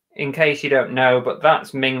 that's, in case you don't know, but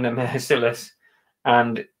that's Ming the Merciless.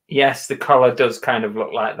 And yes, the collar does kind of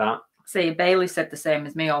look like that. See, Bailey said the same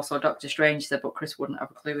as me. Also, Doctor Strange said, but Chris wouldn't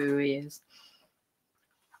have a clue who he is.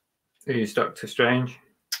 Who's Doctor Strange?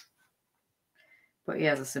 But he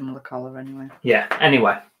has a similar collar anyway. Yeah.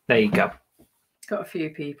 Anyway, there you go. Got a few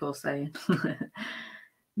people saying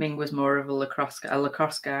Ming was more of a lacrosse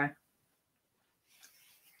guy.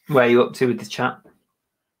 Where are you up to with the chat?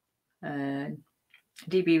 DB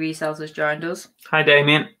Resells has joined us. Hi,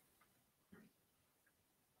 Damien.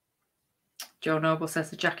 Joe Noble says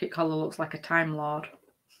the jacket collar looks like a Time Lord.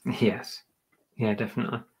 Yes. Yeah,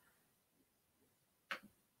 definitely.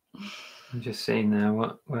 I'm just seeing there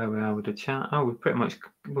where we are with the chat. Oh, we're pretty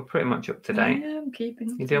much up to date. Yeah, I'm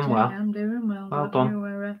keeping. You're doing well. I'm doing well. Well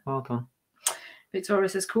done. Well done. Victoria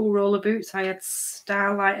says cool roller boots. I had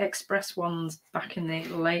Starlight Express ones back in the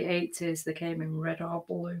late 80s. They came in red or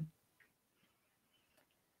blue.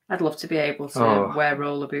 I'd love to be able to wear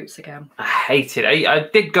roller boots again. I hate it. I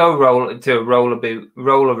did go to a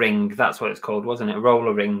roller ring. That's what it's called, wasn't it? A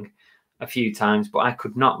roller ring a few times, but I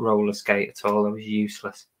could not roller skate at all. I was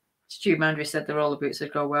useless. Stu Mandry said the roller boots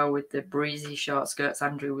would go well with the breezy short skirts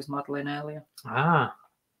Andrew was modelling earlier. Ah.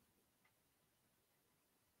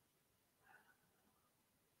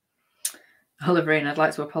 Oliverine, I'd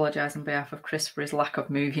like to apologise on behalf of Chris for his lack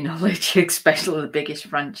of movie knowledge, especially the biggest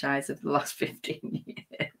franchise of the last 15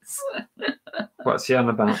 years. What's he on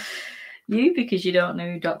about? You, because you don't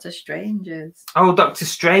know who Doctor Strange is. Oh, Doctor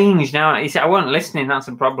Strange. Now, I wasn't listening. That's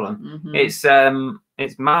a problem. Mm-hmm.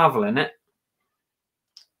 It's Marvel, isn't it?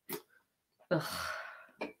 Ugh.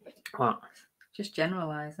 What? Just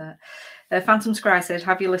generalise that. Phantom Scry said,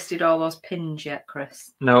 have you listed all those pins yet,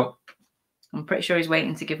 Chris? No. I'm pretty sure he's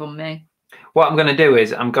waiting to give them me. What I'm going to do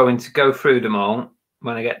is I'm going to go through them all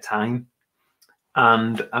when I get time,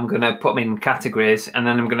 and I'm going to put them in categories, and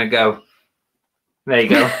then I'm going to go, there you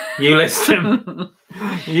go. You list them.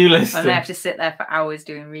 You list them. And I have to sit there for hours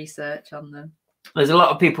doing research on them. There's a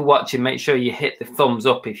lot of people watching. Make sure you hit the thumbs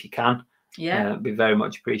up if you can. Yeah. It'd be very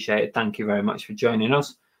much appreciated. Thank you very much for joining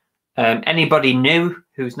us. Anybody new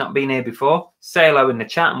who's not been here before, say hello in the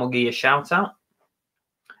chat and we'll give you a shout out.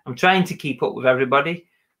 I'm trying to keep up with everybody.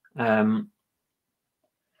 But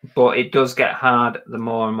it does get hard the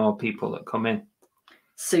more and more people that come in.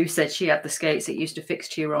 Sue said she had the skates that used to fix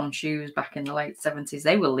to your own shoes back in the late 70s.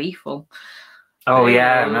 They were lethal. Oh,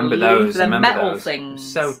 yeah, I remember those. The metal those.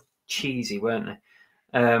 things. So cheesy, weren't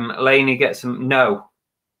they? Lainey gets some. No.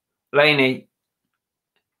 Lainey,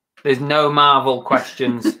 there's no Marvel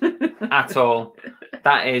questions at all.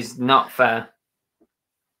 That is not fair.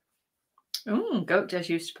 Oh, Goat Jazz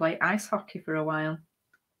used to play ice hockey for a while.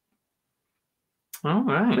 All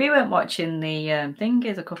right. We went watching the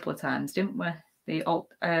thingies a couple of times, didn't we? In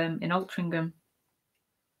Altrincham.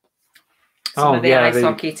 Some of the ice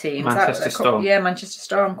hockey teams. Manchester Storm. Yeah, Manchester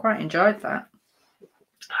Storm. Quite enjoyed that.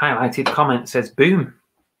 Highlighted comment says boom.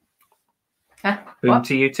 Boom what?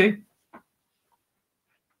 to you too.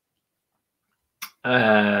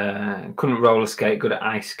 Couldn't roller skate, good at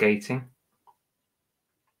ice skating.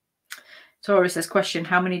 Tori says, question,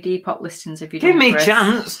 how many Depop listings have you done? Give me a Chris?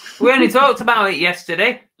 chance. We only talked about it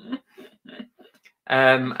yesterday.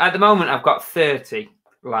 At the moment, I've got 30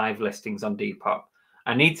 live listings on Depop.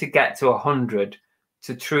 I need to get to 100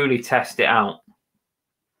 to truly test it out.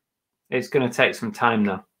 It's going to take some time,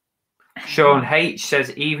 though. Sean H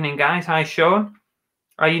says, evening, guys. Hi, Sean.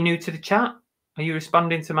 Are you new to the chat? Are you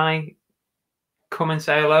responding to my come and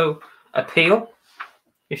say hello appeal?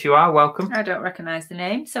 If you are, welcome. I don't recognise the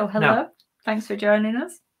name, so hello. No. Thanks for joining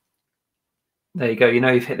us. There you go. You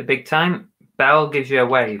know you've hit the big time. Belle gives you a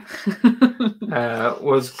wave.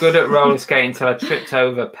 Was good at roller skating until I tripped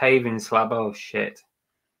over paving slab. Oh, shit.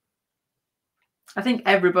 I think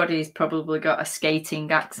everybody's probably got a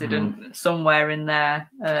skating accident somewhere in their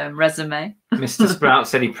resume. Mr. Sprout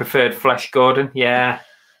said he preferred Flash Gordon. Yeah.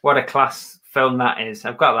 What a class film that is.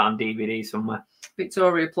 I've got that on DVD somewhere.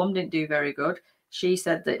 Victoria Plum didn't do very good. She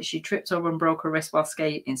said that she tripped over and broke her wrist while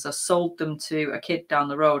skating, so sold them to a kid down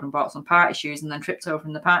the road and bought some party shoes and then tripped over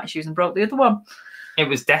in the party shoes and broke the other one. It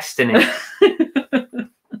was destiny.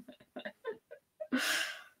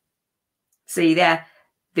 See, there,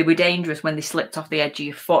 they were dangerous when they slipped off the edge of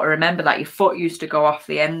your foot. I remember that your foot used to go off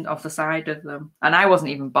the end of the side of them. And I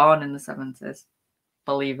wasn't even born in the 70s,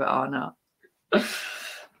 believe it or not.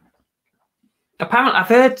 Apparently,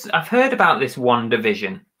 I've heard about this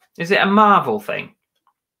WandaVision. Is it a Marvel thing?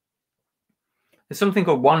 There's something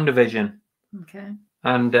called WandaVision. Okay.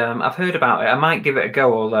 And I've heard about it. I might give it a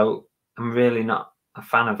go, although I'm really not a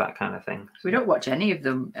fan of that kind of thing. We don't watch any of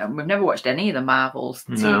them. We've never watched any of the Marvels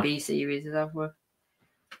TV series, have we?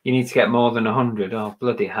 You need to get more than 100. Oh,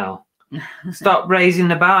 bloody hell. Stop raising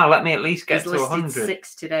the bar. Let me at least get He's to listed 100.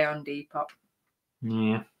 6 today on Depop.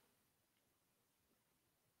 Yeah.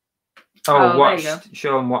 Oh, there you go.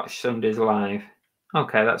 Show and watch Sundays live.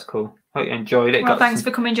 Okay, that's cool. Hope you enjoyed it. Well, thanks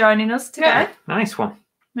for coming joining us today. Yeah, nice one.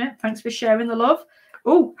 Yeah, thanks for sharing the love.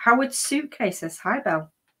 Oh, Howard's Suitcase says hi,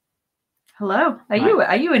 Belle. Hello. Are you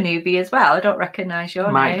a newbie as well? I don't recognise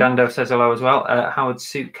your Mike name. Dando says hello as well. Howard's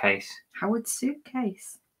Suitcase. Howard's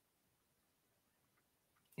Suitcase.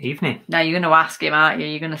 Evening. Now you're going to ask him, aren't you?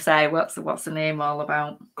 You're going to say, "What's the name all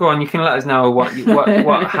about?" Go on, you can let us know what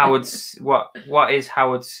Howard's what is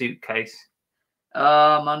Howard's Suitcase.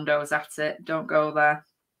 Oh, Mondo's at it. Don't go there.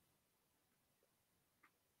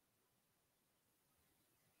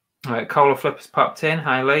 All right, Cola Flipper's popped in.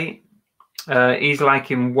 Hi, Lee. He's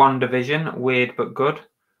liking WandaVision, weird but good.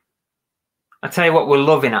 I tell you what, we're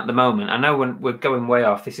loving at the moment. I know we're going way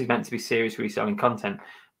off. This is meant to be serious reselling content,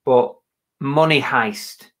 but Money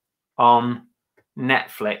Heist on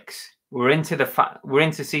Netflix. We're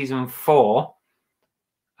into season 4,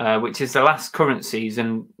 which is the last current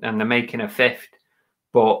season, and they're making a 5th.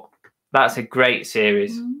 But that's a great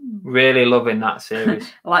series. Really loving that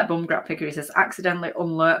series. I like Bumgrat Picker. He says, accidentally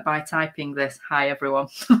unalert by typing this. Hi, everyone.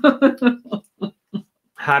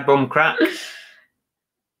 Hi, Bumcrack.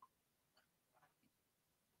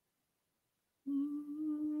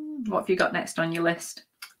 What have you got next on your list?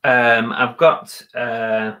 I've got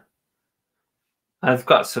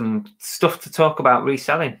some stuff to talk about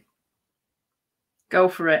reselling. Go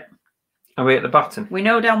for it. Are we at the bottom? We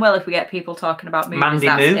know damn well if we get people talking about movies, Mandy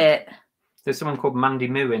that's Moo? it. There's someone called Mandy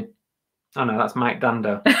Moo in. Oh no, that's Mike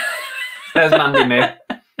Dando. There's Mandy Moo.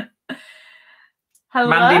 Hello.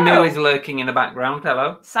 Mandy Moo is lurking in the background.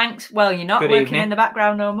 Hello. Thanks. Well, you're not Good lurking evening. in the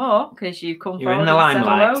background no more because you've come You're forward in the and said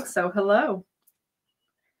limelight. hello. So hello.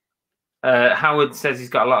 Howard says he's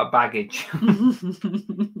got a lot of baggage.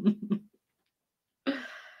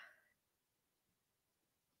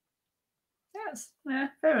 Yes. Yeah.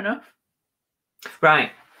 Fair enough.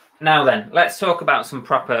 Right. Now then, let's talk about some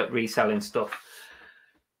proper reselling stuff.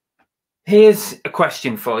 Here's a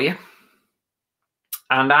question for you.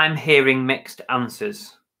 And I'm hearing mixed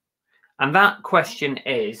answers. And that question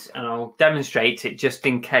is, and I'll demonstrate it just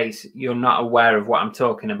in case you're not aware of what I'm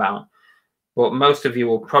talking about. But most of you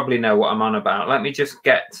will probably know what I'm on about. Let me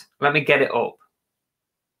get it up.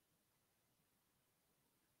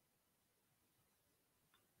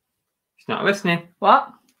 She's not listening.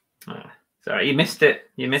 What? Oh, sorry, you missed it.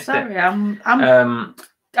 You missed it. Sorry,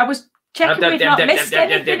 I was checking we've not missed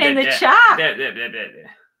anything in the chat.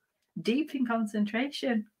 Deep in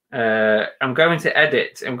concentration. I'm going to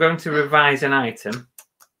edit. I'm going to revise an item.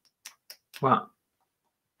 What?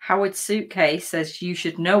 Howard's Suitcase says you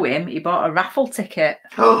should know him. He bought a raffle ticket.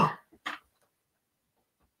 Oh.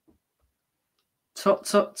 Tut,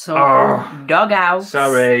 tut, tut. Oh. Doghouse.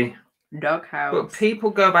 Sorry. Doghouse. But people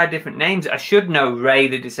go by different names. I should know Ray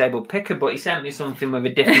the Disabled Picker, but he sent me something with a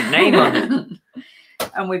different name on it.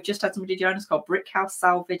 And we've just had somebody join us called Brickhouse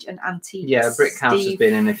Salvage and Antiques. Yeah, Brickhouse has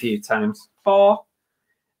been in a few times. 4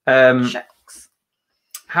 checks.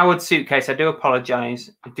 Howard Suitcase, I do apologise.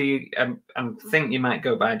 Do you? I think you might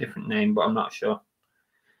go by a different name, but I'm not sure.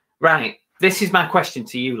 Right, this is my question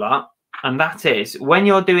to you lot, and that is, when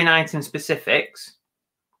you're doing item specifics.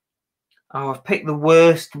 Oh, I've picked the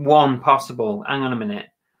worst one possible. Hang on a minute.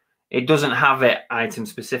 It doesn't have item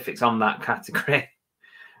specifics on that category.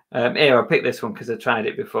 Here, I'll pick this one because I tried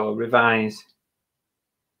it before. Revise.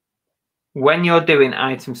 When you're doing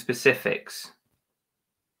item specifics.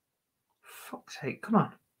 Fuck's sake, come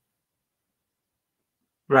on.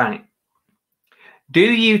 Right. Do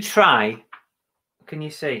you try? Can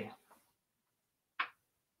you see?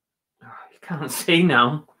 Oh, you can't see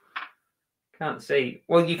now. Can't see.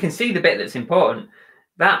 Well, you can see the bit that's important.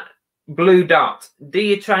 That blue dot. Do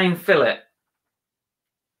you try and fill it?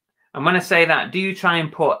 And when I say that, do you try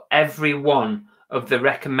and put every one of the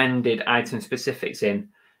recommended item specifics in,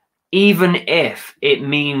 even if it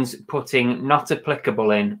means putting not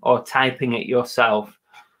applicable in or typing it yourself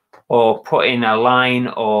or putting a line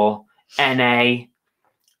or NA?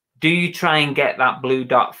 Do you try and get that blue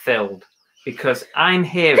dot filled? Because I'm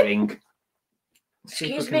hearing...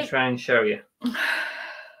 See if I can try and show you.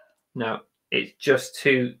 No, it's just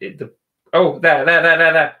too... Oh,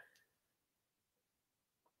 there.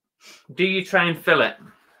 Do you try and fill it?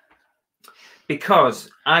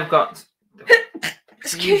 Because I've got...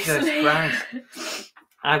 Jesus Christ.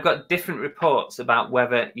 I've got different reports about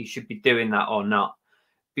whether you should be doing that or not.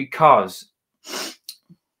 Because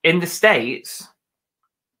in the States,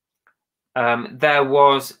 there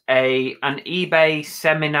was an eBay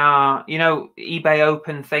seminar, you know, eBay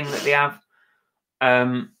Open thing that they have.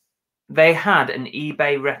 they had an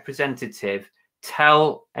eBay representative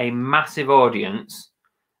tell a massive audience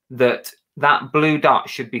that that blue dot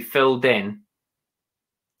should be filled in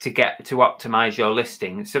to optimize your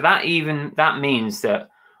listing. So that means that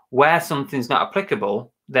where something's not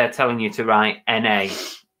applicable, they're telling you to write NA,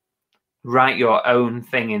 write your own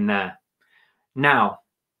thing in there. Now,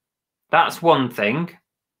 that's one thing,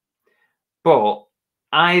 but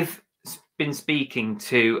I've been speaking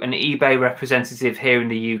to an eBay representative here in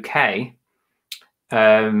the UK.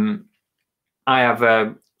 I have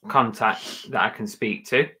a contact that I can speak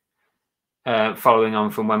to, following on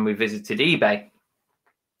from when we visited eBay.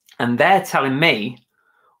 And they're telling me,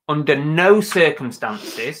 under no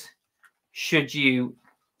circumstances should you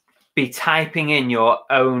be typing in your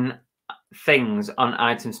own things on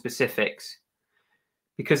item specifics.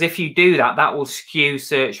 Because if you do that, that will skew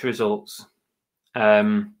search results.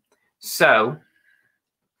 So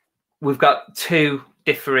we've got two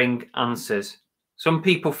differing answers. Some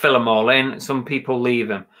people fill them all in, some people leave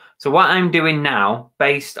them. So what I'm doing now,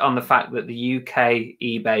 based on the fact that the UK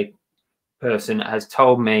eBay person has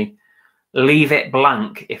told me, leave it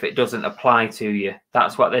blank if it doesn't apply to you.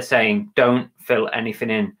 That's what they're saying. Don't fill anything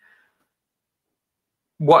in.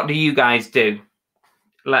 What do you guys do?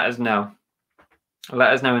 Let us know.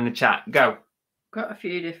 Let us know in the chat. Go. Got a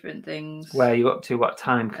few different things. Where are you up to? What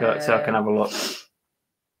time, Kurt? So I can have a look.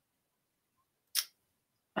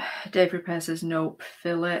 Dave Repair says nope,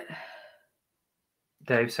 fill it.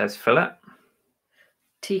 Dave says fill it.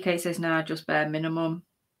 TK says nah, just bare minimum.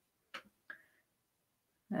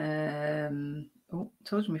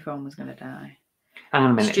 Told you my phone was going to die. Hang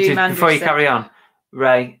on a minute. Just before you carry on,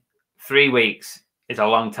 Ray, 3 weeks is a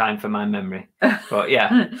long time for my memory. But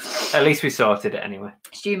yeah, at least we sorted it anyway.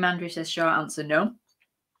 Stu Mandry says short answer no.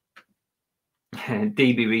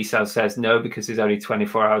 DB Resell says no because there's only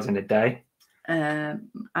 24 hours in a day.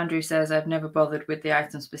 Andrew says I've never bothered with the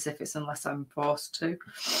item specifics unless I'm forced to.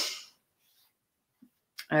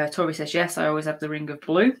 Tori says yes, I always have the ring of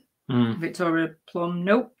blue. Victoria Plum,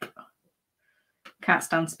 nope. Can't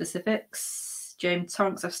stand specifics. James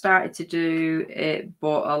Tonks, I've started to do it,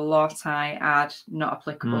 but a lot I add not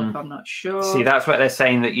applicable if I'm not sure. See, that's what they're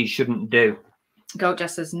saying that you shouldn't do. Goat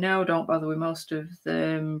Jess says no, don't bother with most of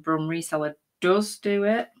them. Brum Reseller does do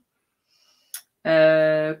it.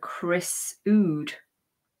 Chris Ood.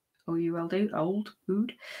 O-U-L-D, old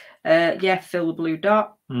Ood. Yeah, fill the blue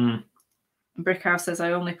dot. Brickhouse says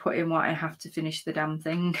I only put in what I have to finish the damn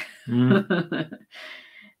thing.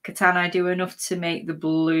 Katana, I do enough to make the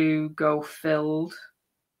blue go filled.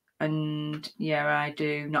 And yeah, I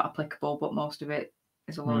do. Not applicable, but most of it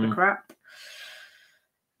is a load of crap.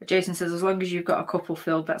 Jason says as long as you've got a couple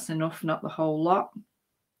filled, that's enough, not the whole lot.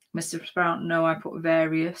 Mr. Sprout, no, I put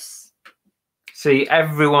various. See,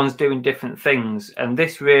 everyone's doing different things. And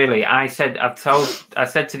this really, I said to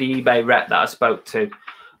the eBay rep that I spoke to,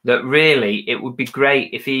 that really it would be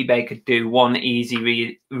great if eBay could do one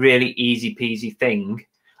easy, really easy peasy thing.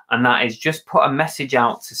 And that is just put a message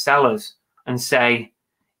out to sellers and say,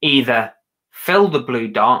 either fill the blue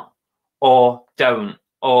dot or don't,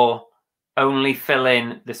 or only fill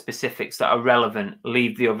in the specifics that are relevant,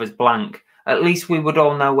 leave the others blank. At least we would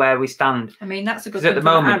all know where we stand. I mean, that's a good thing. At the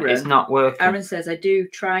moment, Aaron, it's not working. Aaron says, I do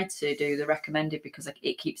try to do the recommended because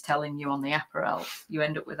it keeps telling you on the app or else you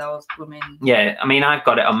end up with those women. Yeah, I mean, I've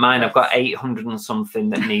got it on mine. I've got 800 and something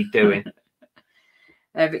that need doing.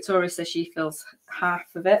 Victoria says she fills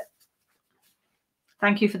half of it.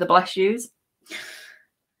 Thank you for the bless yous.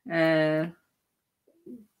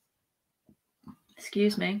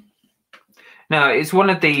 Excuse me. No, it's one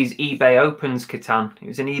of these eBay opens, Catan. It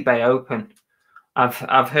was an eBay open. I've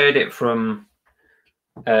heard it from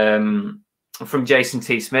Jason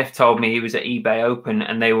T. Smith. Told me he was at eBay open,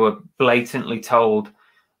 and they were blatantly told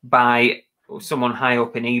by someone high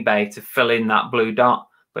up in eBay to fill in that blue dot.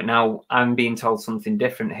 But now I'm being told something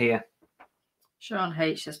different here. Sean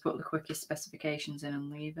H just put the quickest specifications in and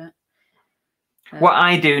leave it. What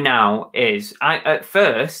I do now is, at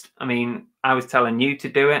first, I mean, I was telling you to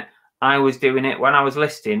do it. I was doing it when I was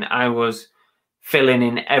listing. I was filling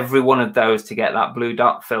in every one of those to get that blue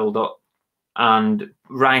dot filled up and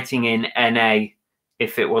writing in NA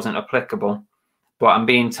if it wasn't applicable. But I'm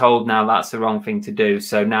being told now that's the wrong thing to do.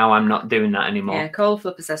 So now I'm not doing that anymore. Yeah, Cole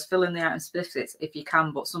Flipper says fill in the item specifics if you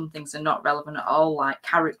can, but some things are not relevant at all, like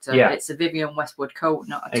character. Yeah. It's a Vivian Westwood coat,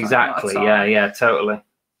 not a exactly. Not Yeah, totally.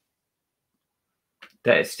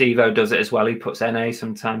 Steve-O does it as well. He puts NA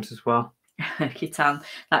sometimes as well. Kitan,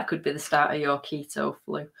 that could be the start of your keto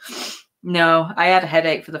flu. No, I had a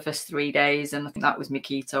headache for the first 3 days, and I think that was my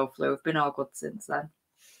keto flu. I've been all good since then.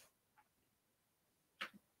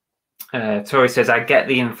 Tori says, I get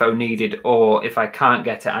the info needed, or if I can't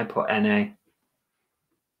get it, I put NA.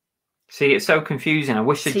 See, it's so confusing. I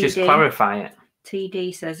wish they'd just clarify it.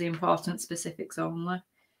 TD says important specifics only.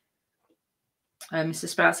 Mr.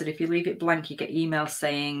 Sprout said, if you leave it blank, you get emails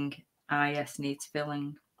saying IS needs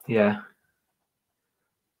filling. Yeah.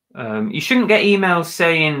 You shouldn't get emails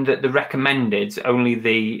saying that the recommended's only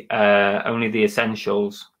the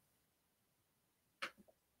essentials.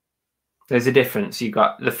 There's a difference. You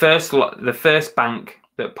got the first bank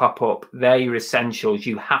that pop up, they're your essentials.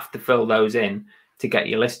 You have to fill those in to get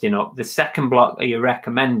your listing up. The second block are your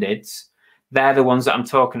recommendeds. They're the ones that I'm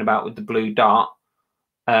talking about with the blue dot.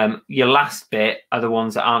 Your last bit are the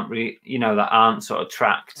ones that aren't that aren't sort of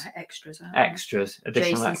tracked. Like extras. Extras.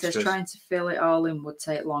 Additional Jason extras. says trying to fill it all in would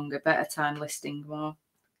take longer. Better time listing more.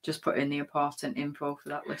 Just put in the important info for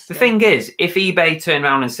that listing. The thing is, if eBay turned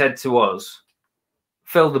around and said to us,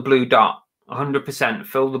 fill the blue dot, 100%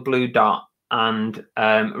 fill the blue dot and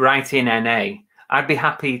write in NA, I'd be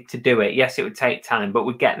happy to do it. Yes, it would take time, but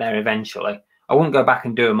we'd get there eventually. I wouldn't go back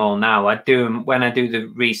and do them all now. I'd do them when I do the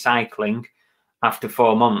recycling after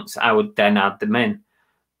 4 months. I would then add them in.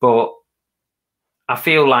 But I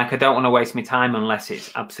feel like I don't want to waste my time unless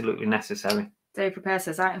it's absolutely necessary. Dave Repair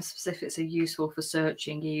says item specifics are useful for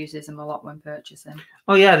searching. He uses them a lot when purchasing.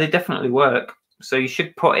 Oh yeah, they definitely work. So you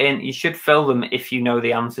should fill them. If you know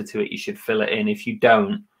the answer to it, you should fill it in. If you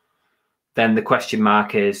don't, then the question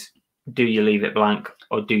mark is, do you leave it blank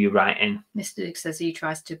or do you write in? Mr. Dick says he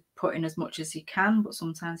tries to put in as much as he can, but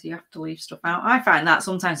sometimes you have to leave stuff out. I find that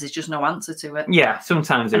sometimes there's just no answer to it. Yeah,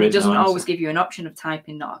 sometimes there is. It doesn't no always give you an option of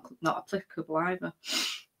typing not applicable either.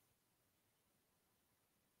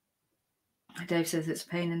 Dave says it's a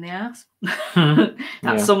pain in the ass.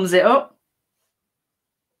 That sums it up.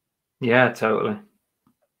 Yeah, totally.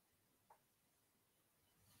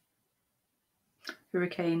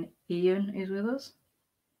 Hurricane Ian is with us.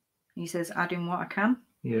 He says, add in what I can.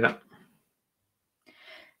 Yeah.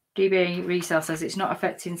 DBA Resell says, it's not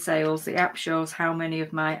affecting sales. The app shows how many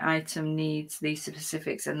of my item needs these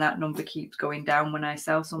specifics, and that number keeps going down when I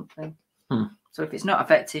sell something. So if it's not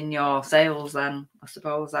affecting your sales, then I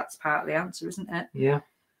suppose that's part of the answer, isn't it? Yeah.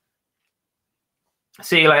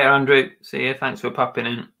 See you later, Andrew. See you. Thanks for popping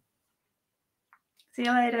in. See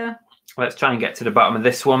you later. Let's try and get to the bottom of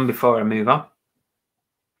this one before I move on.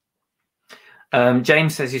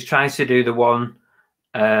 James says he's trying to do the one.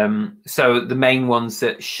 So the main ones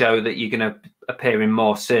that show that you're going to appear in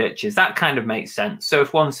more searches. That kind of makes sense. So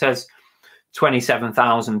if one says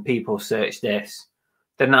 27,000 people search this,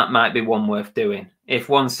 then that might be one worth doing. If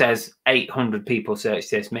one says 800 people search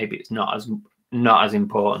this, maybe it's not as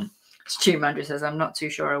important. Stu Mandry says, I'm not too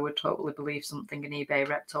sure I would totally believe something an eBay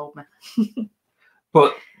rep told me.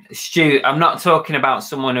 But Stu, I'm not talking about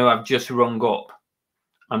someone who I've just rung up.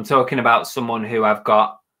 I'm talking about someone who I've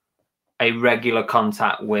got a regular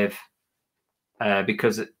contact with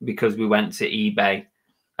because we went to eBay.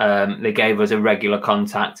 They gave us a regular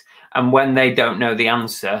contact. And when they don't know the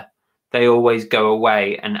answer, they always go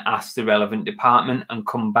away and ask the relevant department and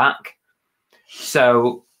come back.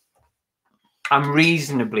 So I'm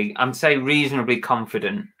reasonably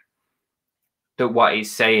confident that what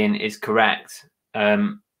he's saying is correct.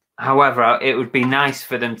 However, it would be nice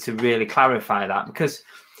for them to really clarify that, because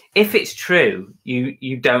if it's true,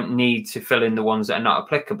 you don't need to fill in the ones that are not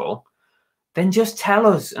applicable, then just tell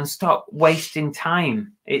us and stop wasting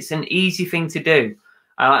time. It's an easy thing to do.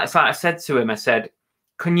 It's like I said to him, I said,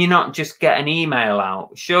 can you not just get an email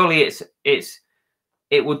out? Surely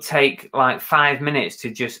it would take like 5 minutes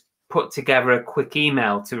to just put together a quick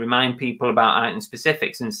email to remind people about item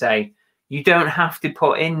specifics and say, you don't have to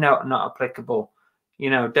put in not applicable. You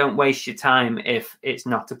know, don't waste your time if it's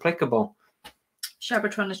not applicable.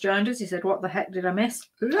 Shabbatron has joined us. He said, what the heck did I miss?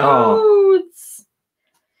 Loads. Oh,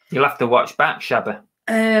 you'll have to watch back, Shabba.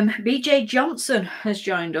 BJ Johnson has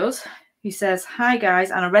joined us. He says, hi,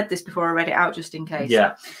 guys. And I read this before I read it out just in case.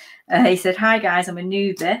 Yeah. He said, hi, guys. I'm a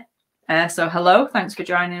newbie. So hello. Thanks for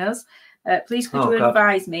joining us. Please could you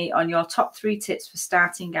advise me on your top 3 tips for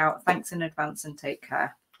starting out? Thanks in advance and take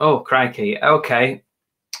care. Oh, crikey. Okay.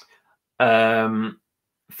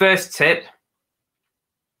 First tip,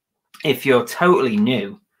 if you're totally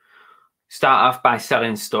new, start off by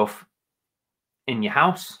selling stuff in your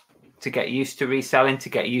house to get used to reselling, to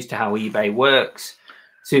get used to how eBay works,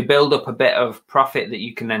 to build up a bit of profit that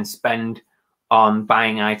you can then spend on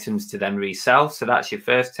buying items to then resell. So that's your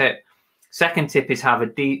first tip. Second tip is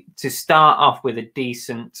to start off with a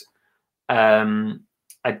decent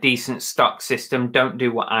stock system. Don't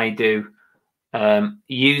do what I do.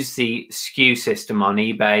 Use the SKU system on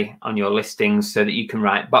eBay on your listings so that you can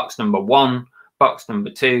write box number 1, box number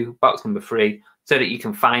 2, box number 3, so that you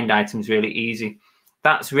can find items really easy.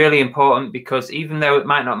 That's really important because even though it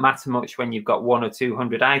might not matter much when you've got 100 or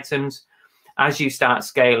 200 items, as you start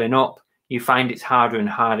scaling up, you find it's harder and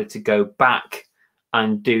harder to go back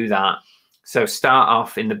and do that. So start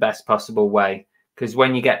off in the best possible way, because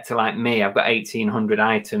when you get to like me, I've got 1,800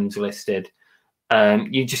 items listed.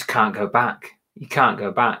 You just can't go back. You can't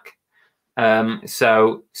go back.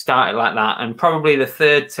 So start it like that. And probably the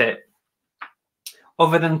third tip,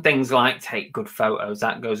 other than things like take good photos,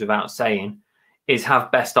 that goes without saying, is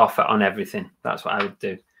have best offer on everything. That's what I would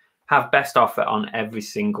do. Have best offer on every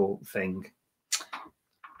single thing.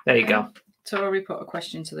 There you go. Tori put a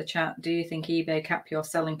question to the chat. Do you think eBay cap your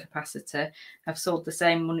selling capacity? Have sold the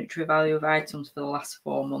same monetary value of items for the last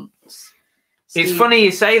 4 months. It's funny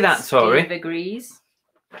you say that, Tori. Steve agrees.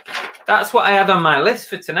 That's what I had on my list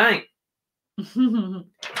for tonight. And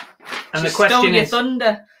the question is,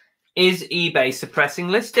 thunder. Is eBay suppressing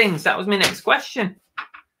listings? That was my next question.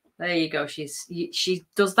 There you go. She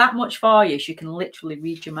does that much for you. She can literally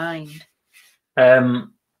read your mind.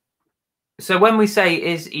 So when we say,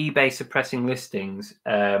 is eBay suppressing listings?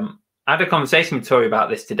 I had a conversation with Tori about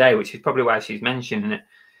this today, which is probably why she's mentioning it,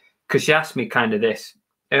 because she asked me kind of this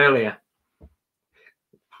earlier.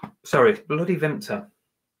 Sorry, bloody Vimto.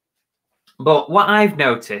 But what I've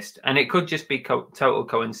noticed, and it could just be total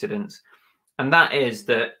coincidence, and that is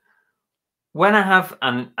that when I have,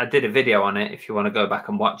 and I did a video on it, if you want to go back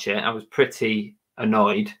and watch it, I was pretty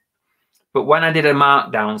annoyed. But when I did a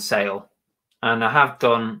markdown sale, and I have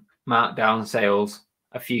done markdown sales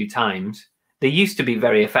a few times, they used to be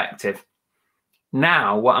very effective.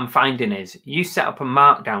 Now what I'm finding is you set up a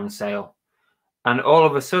markdown sale and all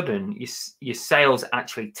of a sudden your sales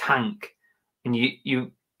actually tank, and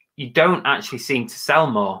you don't actually seem to sell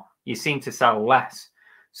more, you seem to sell less.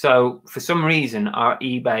 So for some reason, are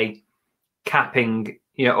eBay capping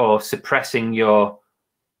or suppressing your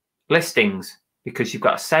listings because you've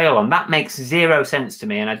got a sale on? That makes zero sense to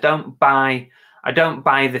me, and I don't buy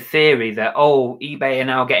the theory that, oh, eBay are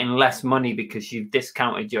now getting less money because you've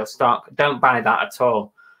discounted your stock. Don't buy that at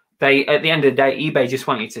all. They, at the end of the day, eBay just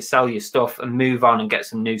want you to sell your stuff and move on and get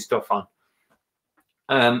some new stuff on.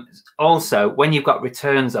 Also, when you've got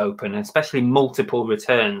returns open, especially multiple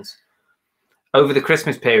returns, over the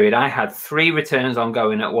Christmas period, I had 3 returns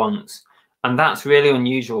ongoing at once, and that's really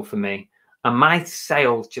unusual for me. And my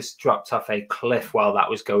sales just dropped off a cliff while that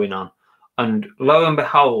was going on. And lo and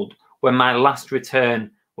behold, when my last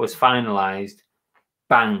return was finalized,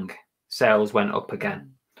 bang, sales went up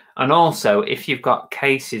again. And also, if you've got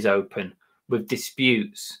cases open with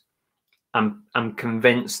disputes, I'm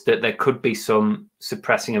convinced that there could be some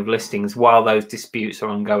suppressing of listings while those disputes are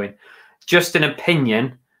ongoing. Just an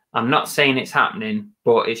opinion. I'm not saying it's happening,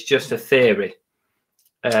 but it's just a theory.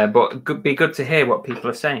 But it could be good to hear what people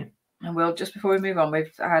are saying. And well, just before we move on,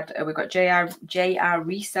 we've got JR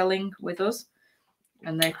Reselling with us.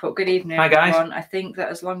 And they put, good evening, hi, guys. Everyone. I think that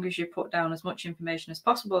as long as you put down as much information as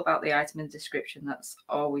possible about the item in the description, that's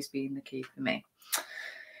always been the key for me.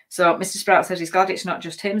 So Mr. Sprout says he's glad it's not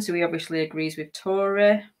just him, so he obviously agrees with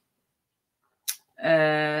Tori.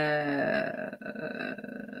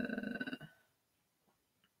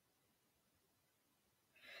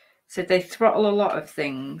 Said they throttle a lot of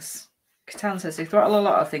things. Catan says they throttle a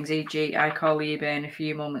lot of things, e.g. I call eBay and a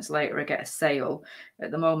few moments later I get a sale.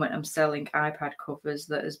 At the moment I'm selling iPad covers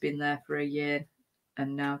that has been there for a year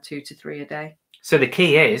and now 2 to 3 a day. So the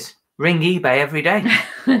key is ring eBay every day.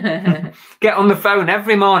 Get on the phone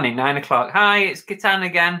every morning, 9 o'clock. Hi, it's Catan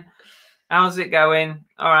again. How's it going?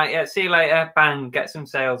 All right, yeah, see you later. Bang, get some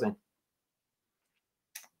sales in.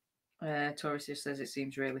 Tori just says it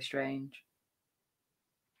seems really strange.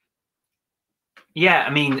 Yeah, I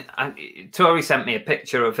mean, Tori sent me a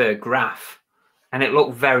picture of her graph and it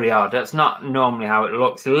looked very odd. That's not normally how it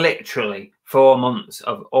looks. Literally 4 months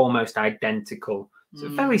of almost identical. So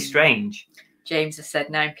very strange. James has said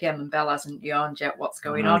 9 p.m. and Belle hasn't yawned yet. What's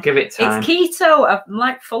going on? Give it time. It's keto. I'm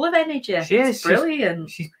like full of energy. She is. It's brilliant.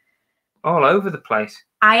 She's all over the place.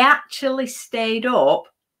 I actually stayed up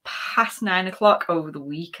past 9 o'clock over the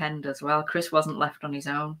weekend as well. Chris wasn't left on his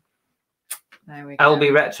own. There we go.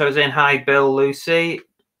 LB Retro's in. Hi, Bill, Lucy.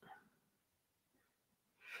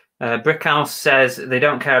 Brickhouse says they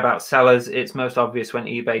don't care about sellers. It's most obvious when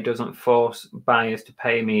eBay doesn't force buyers to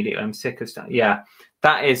pay immediately. I'm sick of stuff. Yeah,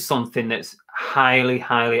 that is something that's highly,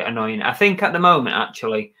 highly annoying. I think at the moment,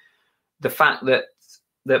 actually, the fact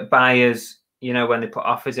that buyers, you know, when they put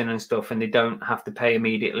offers in and stuff and they don't have to pay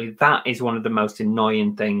immediately, that is one of the most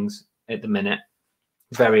annoying things at the minute.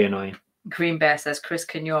 Very annoying. Green Bear says, Chris,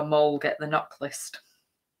 can your mole get the knock list?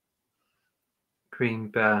 Green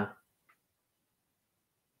Bear.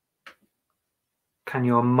 Can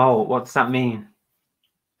your mole? What does that mean?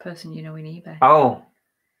 Person you know in eBay. Oh,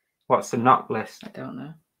 what's the knock list? I don't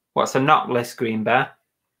know. What's a knock list, Green Bear?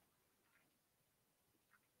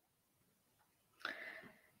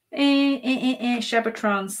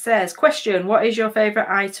 Shabatron says, question, what is your favourite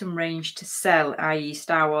item range to sell, i.e.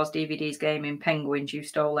 Star Wars, DVDs, gaming, penguins you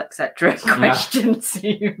stole, etc.? Question to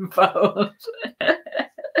you both.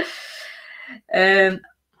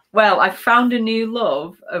 Well, I found a new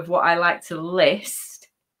love of what I like to list,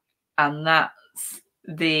 and that's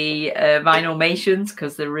the Vinylmations,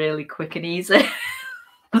 because they're really quick and easy.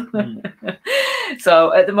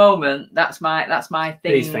 So at the moment, that's my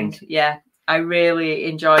thing. These things. Yeah. I really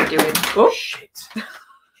enjoy doing. Oh shit!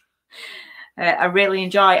 I really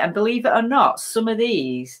enjoy, and believe it or not, some of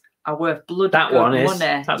these are worth bloody that good one is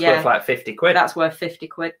money. That's worth like 50 quid. That's worth 50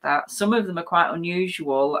 quid. That some of them are quite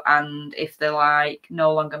unusual, and if they're like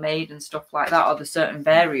no longer made and stuff like that, or the certain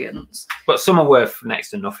variants. But some are worth next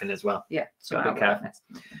to nothing as well. Yeah. So be careful.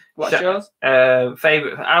 What's yours?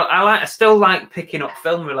 Favorite? I still like picking up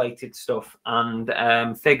film related stuff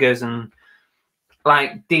and figures and.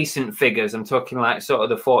 Like decent figures. I'm talking like sort of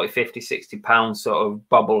the 40, 50, 60 pounds sort of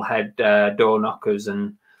bobblehead door knockers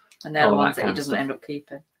and they're the ones that he doesn't end up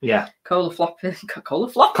keeping. Yeah. Cola floppy.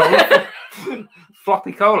 Floppy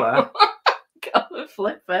cola. Cola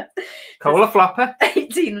flipper. Cola flopper.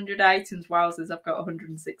 1,800 items. Wowzers, I've got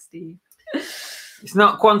 116. It's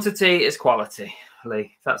not quantity, it's quality,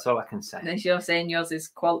 Lee. That's all I can say. As you're saying yours is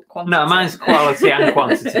quantity. No, mine's quality and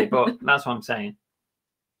quantity, but that's what I'm saying.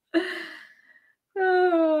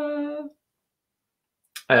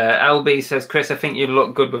 LB says, Chris, I think you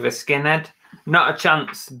look good with a skinhead. Not a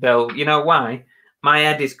chance, Bill. You know why? My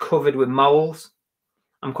head is covered with moles.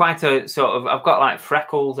 I'm quite a sort of, I've got like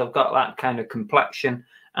freckles, I've got that kind of complexion,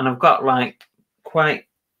 and I've got like quite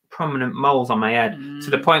prominent moles on my head to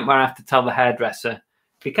the point where I have to tell the hairdresser,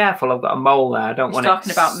 be careful, I've got a mole there. I don't want it.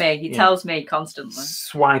 Talking about me. He tells me constantly.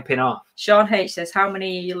 Swiping off. Sean H says, how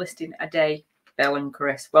many are you listing a day, Bill and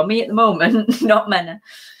Chris? Well, me at the moment, not many.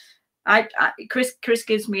 Chris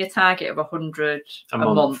gives me a target of 100 a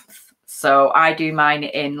month. So I do mine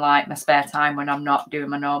in like my spare time when I'm not doing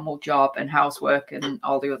my normal job and housework and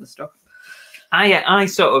all the other stuff. I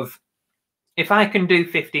sort of, if I can do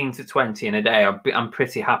 15 to 20 in a day, I'm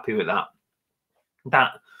pretty happy with that.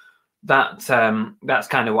 That's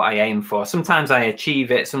kind of what I aim for. Sometimes I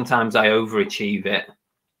achieve it, sometimes I overachieve it,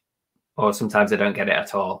 or sometimes I don't get it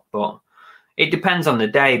at all. But it depends on the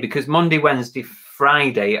day, because Monday, Wednesday,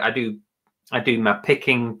 Friday, I do my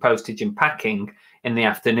picking, postage and packing in the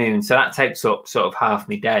afternoon. So that takes up sort of half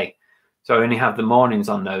my day. So I only have the mornings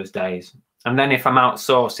on those days. And then if I'm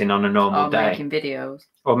outsourcing on a normal day. Making videos.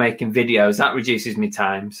 Or making videos, that reduces my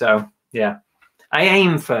time. So yeah, I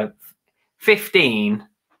aim for 15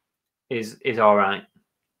 is all right.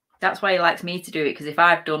 That's why he likes me to do it, because if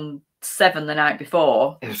I've done 7 the night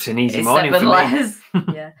before, it's an easy morning for less.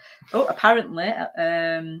 Yeah. Oh, apparently,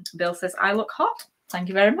 Bill says I look hot. Thank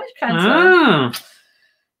you very much, I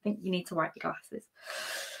think you need to wipe your glasses.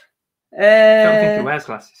 I don't think he wears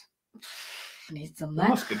glasses. I need some. He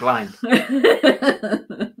must be blind.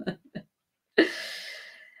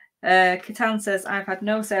 Catan says, I've had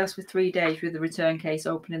no sales for 3 days with the return case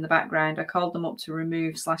open in the background. I called them up to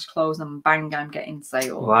remove/close and bang, I'm getting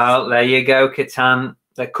sales. Well, there you go, Catan.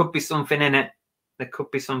 There could be something in it.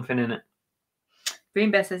 Green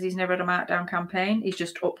Bear says he's never had a markdown campaign. He's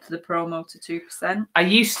just up to the promo to 2%. I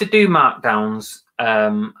used to do markdowns.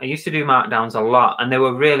 A lot, and they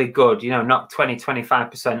were really good. You know, not 20,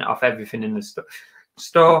 25% off everything in the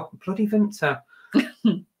store. Bloody Vinto.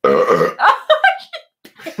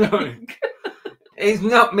 Sorry. It's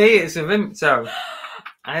not me, it's a Vimto.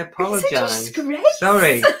 I apologise.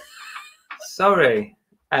 Sorry.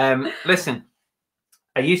 Listen,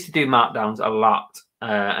 I used to do markdowns a lot,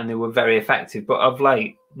 and they were very effective, but of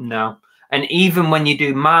late, no. And even when you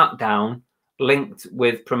do markdown linked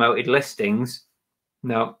with promoted listings,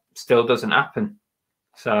 no, still doesn't happen.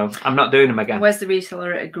 So I'm not doing them again. Where's the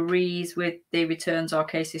reseller agrees with the returns or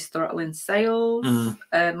cases throttling sales?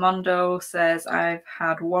 Mondo says, I've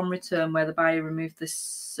had one return where the buyer removed the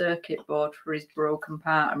circuit board for his broken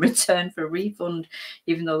part and returned for a refund,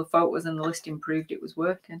 even though the photos and the listing proved it was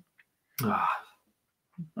working.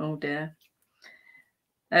 Oh dear.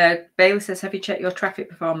 Bailey says, have you checked your traffic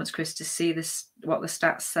performance, Chris, to see what the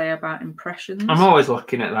stats say about impressions? I'm always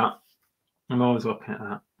looking at that.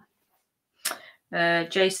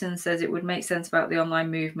 Jason says it would make sense about the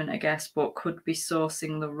online movement, I guess, but could be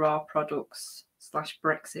sourcing the raw products /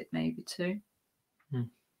 Brexit maybe too.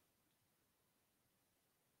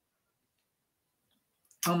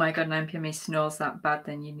 Oh my God, 9 PM snores that bad,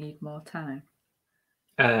 then you need more time.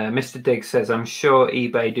 Mr. Diggs says, I'm sure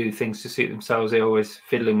eBay do things to suit themselves. They're always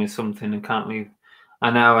fiddling with something and can't leave. I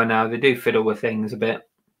know. They do fiddle with things a bit.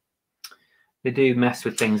 They do mess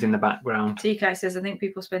with things in the background. TK says, I think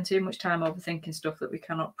people spend too much time overthinking stuff that we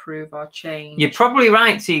cannot prove or change. You're probably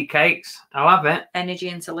right, Tea Cakes. I'll have it. Energy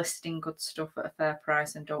into listing good stuff at a fair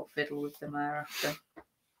price and don't fiddle with them thereafter.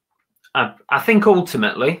 I think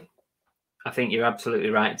ultimately, I think you're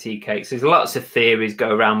absolutely right, Tea Cakes. There's lots of theories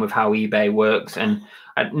go around with how eBay works, and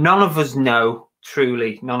none of us know,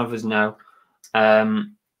 truly, none of us know.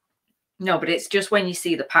 No, but it's just when you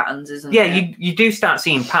see the patterns, isn't it? Yeah, you do start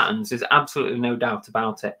seeing patterns. There's absolutely no doubt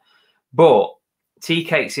about it. But Tea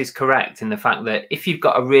Cakes is correct in the fact that if you've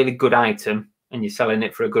got a really good item and you're selling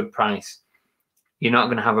it for a good price, you're not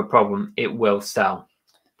going to have a problem. It will sell.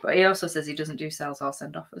 But he also says he doesn't do sales or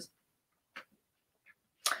send offers.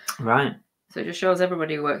 Right. So it just shows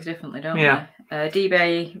everybody works differently, don't Yeah. they?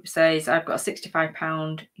 D-Bay says, I've got a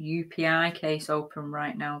 £65 UPI case open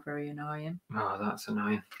right now. Very annoying. Oh, that's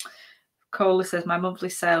annoying. Cola says, my monthly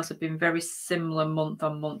sales have been very similar month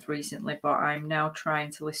on month recently, but I'm now trying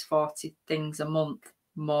to list 40 things a month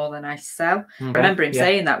more than I sell. Okay. Remember him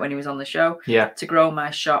saying that when he was on the show. Yeah. To grow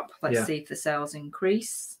my shop. Let's see if the sales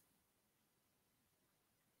increase.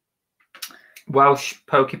 Welsh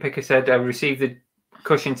Pokey Picker said, I received the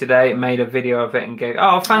cushion today, made a video of it and gave,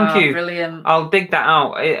 oh, thank you. Brilliant. I'll dig that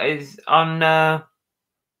out. It is on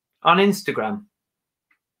Instagram.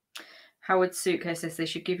 Howard Suitcase says they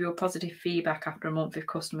should give you a positive feedback after a month if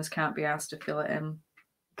customers can't be asked to fill it in.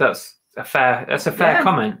 That's a fair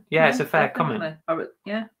comment. Yeah, it's a fair comment.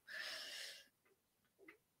 Yeah.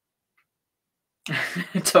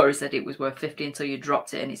 Tori said it was worth 50 until you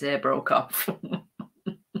dropped it and its ear broke off.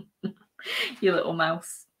 You little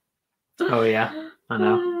mouse. Oh yeah, I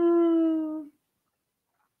know.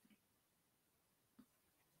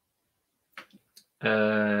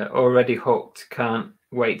 Already hooked. Can't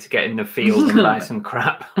wait to get in the field and buy some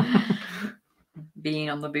crap. Being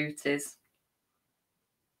on the booties.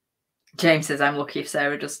 James says, I'm lucky if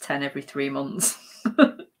Sarah does 10 every 3 months.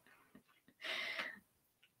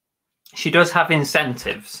 She does have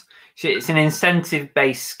incentives. It's an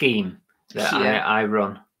incentive-based scheme that I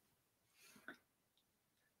run.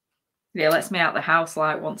 Yeah, lets me out the house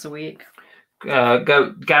like once a week.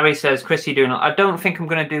 Gary says, Chris, you doing? I don't think I'm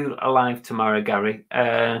going to do a live tomorrow, Gary.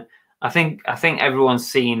 I think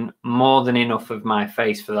everyone's seen more than enough of my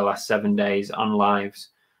face for the last 7 days on lives.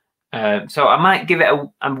 So I might give it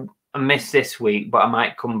a miss this week, but I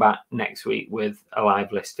might come back next week with a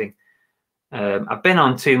live listing. I've been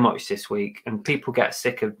on too much this week, and people get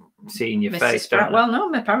sick of seeing your face. Don't they? Well,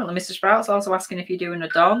 no, apparently Mr. Sprout's also asking if you're doing a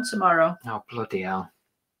dawn tomorrow. Oh, bloody hell.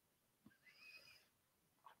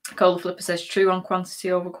 Cola Flipper says true on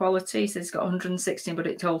quantity over quality. He says he's got 116, but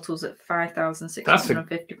it totals at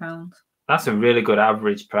 £5,650. That's a really good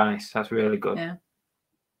average price. That's really good. Yeah.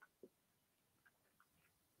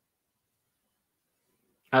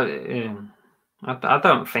 I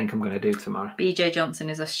don't think I'm going to do tomorrow. BJ Johnson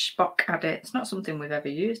is a Spock addict. It's not something we've ever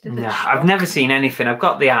used, is it? No, I've never seen anything. I've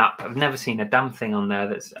got the app. I've never seen a damn thing on there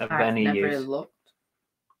that's of any use. I've never looked.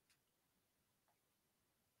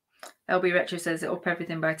 LB Retro says it up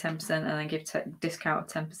everything by 10% and then give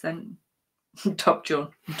discount of 10%. Top John.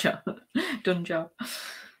 Done job.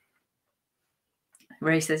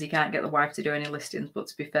 Ray says he can't get the wife to do any listings, but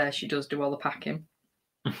to be fair, she does do all the packing.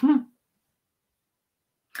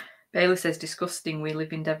 Bailey says, disgusting. We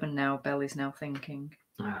live in Devon now. Belly's now thinking.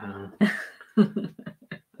 I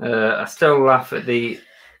still laugh at the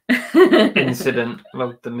incident.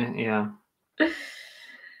 Loved the yeah.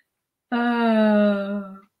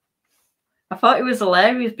 I thought it was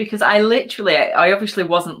hilarious because I obviously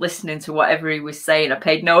wasn't listening to whatever he was saying. I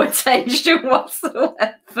paid no attention whatsoever.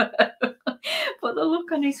 But the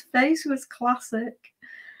look on his face was classic.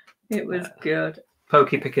 It was good.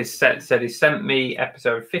 Pokey Picker said he sent me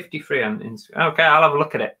episode 53 on Instagram. Okay, I'll have a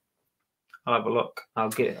look at it. I'll have a look. I'll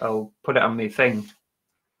put it on my thing.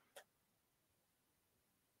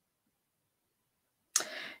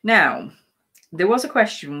 Now, there was a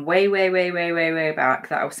question way back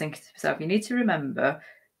that I was thinking to myself, you need to remember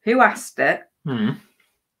who asked it and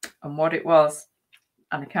what it was.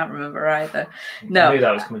 And I can't remember either. No, I knew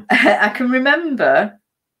that was coming. I can remember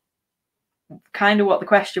kind of what the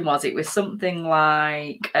question was. It was something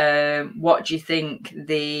like, what do you think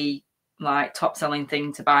the top selling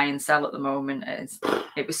thing to buy and sell at the moment is?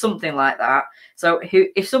 It was something like that. So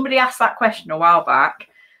if somebody asked that question a while back,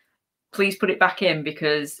 please put it back in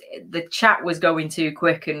because the chat was going too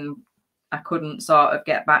quick and I couldn't sort of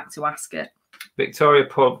get back to ask it. Victoria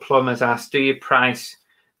Plum has asked, do you price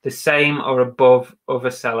the same or above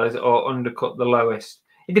other sellers or undercut the lowest?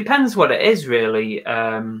 It depends what it is, really.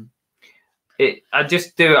 I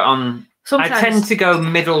just do it on. Sometimes, I tend to go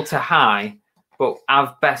middle to high, but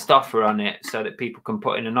have best offer on it so that people can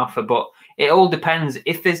put in an offer. But it all depends.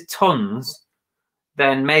 If there's tons,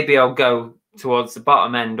 then maybe I'll go towards the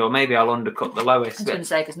bottom end, or maybe I'll undercut the lowest. I was going to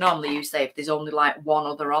say, because normally you say if there's only like one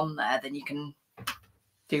other on there, then you can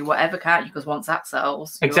do whatever, can't you? Because once that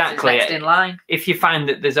sells, exactly, next in line. If you find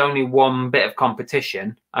that there's only one bit of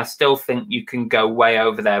competition, I still think you can go way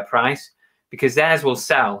over their price, because theirs will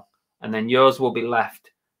sell, and then yours will be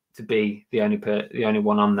left to be the only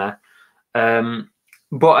one on there.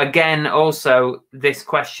 But again, also this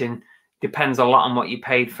question depends a lot on what you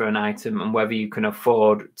paid for an item and whether you can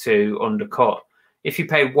afford to undercut. If you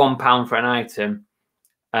paid £1 for an item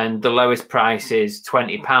and the lowest price is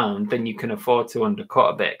 £20, then you can afford to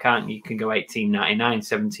undercut a bit, can't you? You can go $18.99,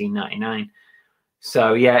 $17.99.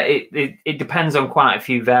 So yeah, it depends on quite a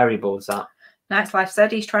few variables. That Nice Life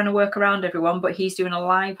said he's trying to work around everyone, but he's doing a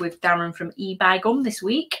live with Darren from eBay Gum this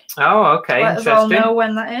week. Oh, okay. Let us all know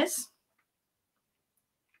when that is.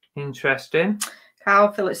 Interesting.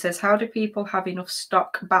 Carl Phillips says, how do people have enough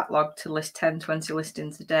stock backlog to list 10, 20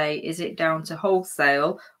 listings a day? Is it down to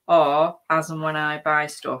wholesale, or as and when I buy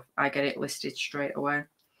stuff, I get it listed straight away?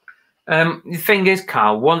 The thing is,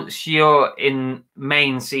 Carl, once you're in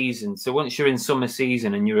main season, so once you're in summer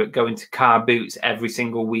season and you're going to car boots every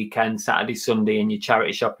single weekend, Saturday, Sunday, and you're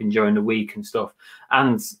charity shopping during the week and stuff,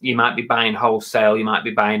 and you might be buying wholesale, you might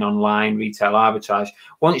be buying online, retail arbitrage.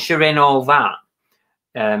 Once you're in all that,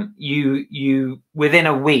 you within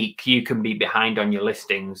a week you can be behind on your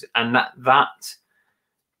listings, and that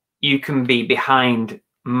you can be behind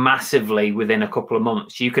massively within a couple of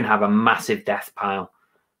months. You can have a massive death pile.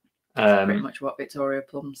 Pretty much what Victoria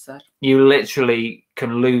Plum said. You literally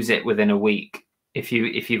can lose it within a week if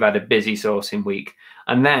you've had a busy sourcing week.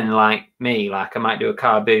 And then, like me, like I might do a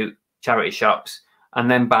car boot, charity shops, and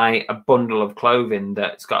then buy a bundle of clothing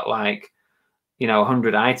that's got like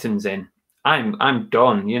 100 items in. I'm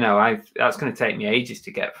done. That's going to take me ages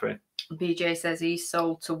to get through. BJ says he's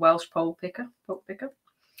sold to Welsh pole picker.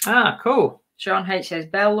 Ah, cool. Sean H says,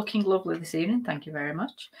 Belle, looking lovely this evening. Thank you very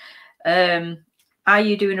much. Are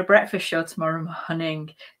you doing a breakfast show tomorrow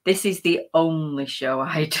morning? This is the only show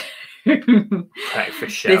I do.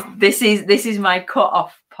 Breakfast show. This is my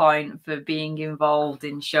cut-off point for being involved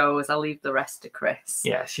in shows. I leave the rest to Chris.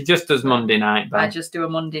 Yeah, she just does Monday night. I just do a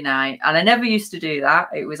Monday night, and I never used to do that.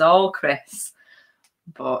 It was all Chris.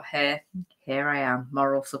 But here I am,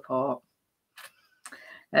 moral support.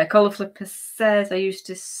 Cola Flipper says, I used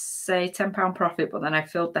to say £10 profit, but then I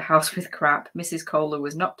filled the house with crap. Mrs. Cola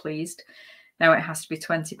was not pleased. Now it has to be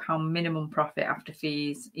 £20 minimum profit after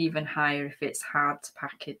fees, even higher if it's hard to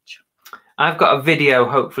package. I've got a video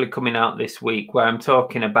hopefully coming out this week where I'm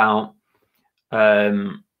talking about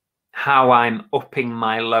how I'm upping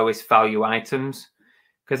my lowest value items,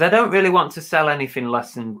 because I don't really want to sell anything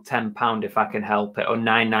less than £10 if I can help it, or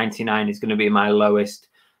 $9.99 is going to be my lowest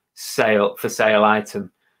sale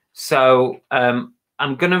item. So I'm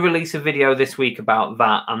going to release a video this week about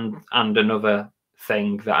that and another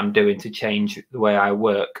thing that I'm doing to change the way I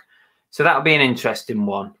work. So that'll be an interesting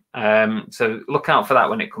one. So look out for that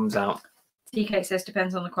when it comes out. TK says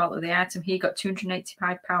depends on the quality of the item. He got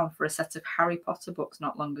 £285 for a set of Harry Potter books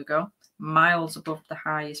not long ago, miles above the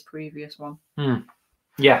highest previous one.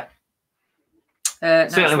 Yeah.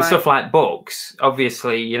 Certainly with stuff like books,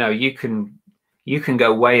 obviously, you can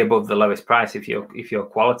go way above the lowest price if your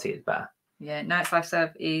quality is better. Yeah, Night's Life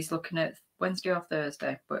said he's looking at Wednesday or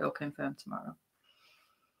Thursday, but he'll confirm tomorrow.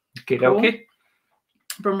 Okay.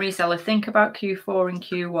 From Reseller, think about Q4 and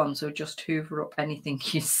Q1, so just hoover up anything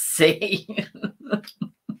you see.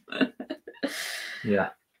 Yeah.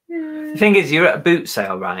 The thing is, you're at a boot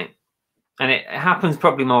sale, right? And it happens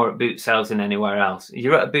probably more at boot sales than anywhere else.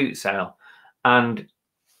 You're at a boot sale, and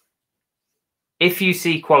if you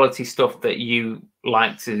see quality stuff that you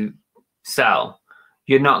like to sell,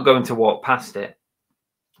 you're not going to walk past it,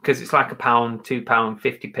 because it's like £1, £2,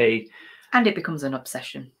 50p. And it becomes an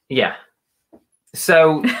obsession. Yeah.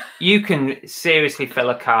 So you can seriously fill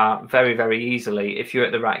a car very, very easily if you're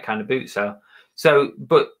at the right kind of boot sale. So,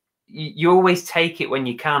 but you always take it when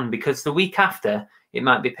you can, because the week after it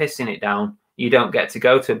might be pissing it down. You don't get to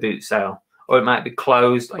go to a boot sale, or it might be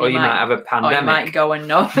closed, or you might have a pandemic. Or you might go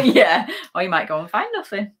and or you might go and find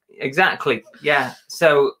nothing. Exactly. Yeah.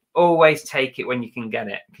 So always take it when you can get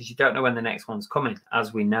it, because you don't know when the next one's coming,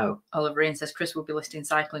 as we know. Oliver Ian says Chris will be listing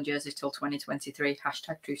cycling jerseys till 2023.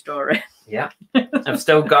 # true story. Yeah. I've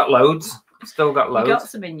still got loads. You got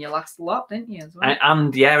some in your last lot, didn't you, as well?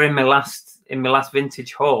 And yeah, in my last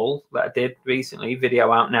vintage haul that I did recently,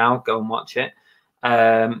 video out now, go and watch it.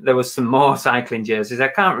 There was some more cycling jerseys. I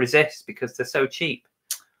can't resist because they're so cheap.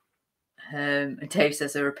 And Dave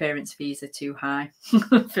says their appearance fees are too high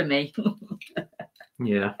for me.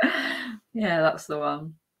 Yeah. Yeah, that's the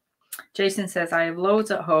one. Jason says, I have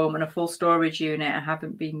loads at home and a full storage unit. I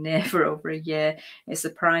haven't been near for over a year. It's a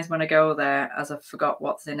surprise when I go there as I forgot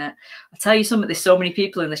what's in it. I'll tell you something, there's so many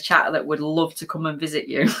people in this chat that would love to come and visit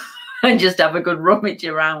you and just have a good rummage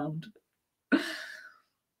around.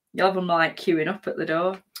 You'll have them like queuing up at the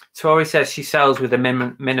door. Tori says she sells with a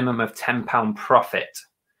minimum of £10 profit.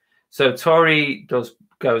 So Tori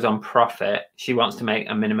goes on profit. She wants to make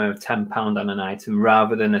a minimum of £10 on an item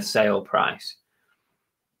rather than a sale price.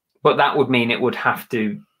 But that would mean it would have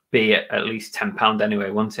to be at least £10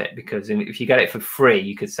 anyway, wouldn't it? Because if you get it for free,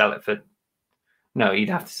 you could sell it for... No, you'd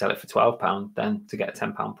have to sell it for £12 then to get a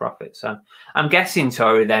 £10 profit. So I'm guessing,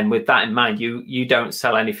 Tori, then, with that in mind, you don't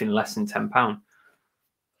sell anything less than £10.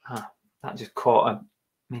 That just caught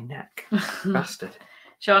my neck. Bastard.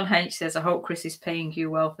 Sean H says, I hope Chris is paying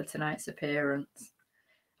you well for tonight's appearance.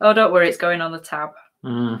 Oh, don't worry, it's going on the tab.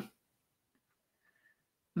 I'm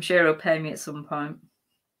sure he'll pay me at some point.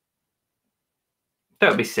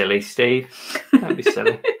 Don't be silly, Steve. Don't be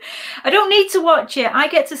silly. I don't need to watch it. I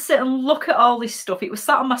get to sit and look at all this stuff. It was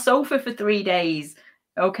sat on my sofa for 3 days,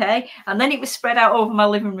 okay? And then it was spread out over my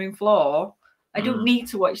living room floor. I don't need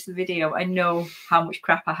to watch the video. I know how much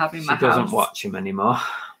crap I have in my house. She doesn't watch him anymore.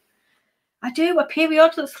 I do. I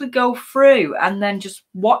periodically go through and then just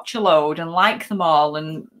watch a load and like them all,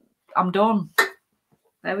 and I'm done.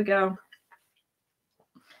 There we go.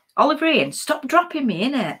 Oliver Ian, stop dropping me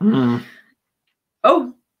in it.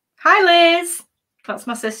 Oh, hi, Liz. That's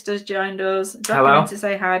my sister's joined us. Dropping in to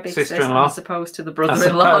say hi, big sister-in-law. As opposed to the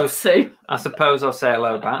brother-in-law too. I suppose I'll say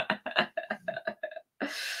hello back.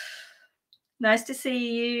 Nice to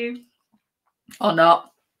see you. Or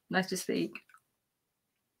not. Nice to speak.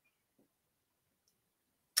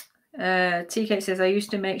 TK says, I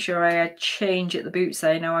used to make sure I had change at the boot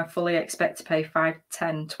sale. Now I fully expect to pay £5,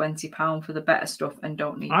 £10, £20 for the better stuff and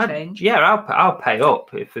don't need change. Yeah, I'll pay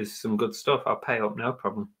up if there's some good stuff. I'll pay up, no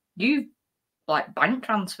problem. You like bank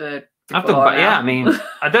transferred? I've done, yeah. I mean,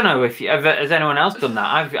 I don't know if has anyone else done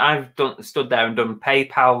that. I've stood there and done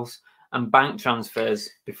PayPals and bank transfers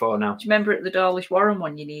before now. Do you remember at the Dawlish Warren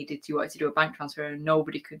one you wanted to do a bank transfer and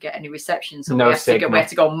nobody could get any reception, so no we had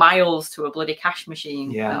to go miles to a bloody cash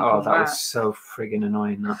machine. Yeah, oh, that was so friggin'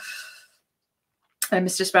 annoying. That.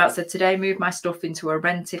 Mr. Sprout said, today moved my stuff into a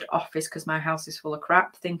rented office because my house is full of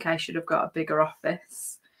crap. Think I should have got a bigger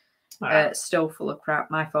office. Still full of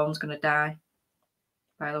crap. My phone's going to die,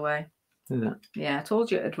 by the way. Is it? Yeah, I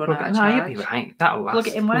told you it'd run out of charge. No, you'll be right. That'll last. Plug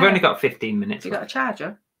it in where? We've only got 15 minutes. You got a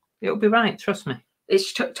charger? It'll be right, trust me.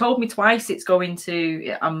 It's told me twice it's going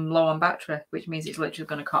to, I'm low on battery, which means it's literally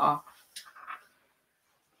going to cut off.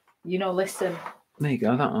 Listen. There you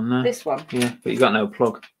go, that one there. This one? Yeah, but you got no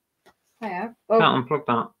plug. I have. Oh. Can't unplug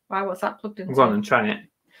that. Why, what's that plugged into? Go on and try it.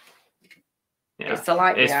 Yeah. It's the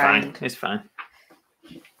light behind. It's fine.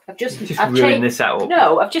 I've ruined this setup.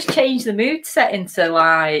 No, I've just changed the mood setting to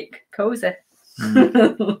like cozy.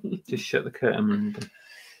 Just shut the curtain window.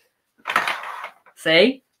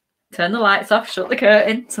 See? Turn the lights off, shut the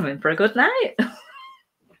curtain. I'm in for a good night.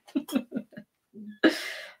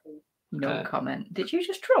 No comment. Did you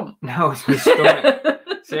just trump? No, it's my stomach.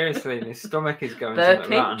 Seriously, my stomach is going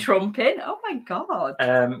burping, trumping. Oh my god.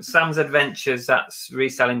 Sam's Adventures, that's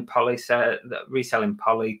Reselling Polly, Reselling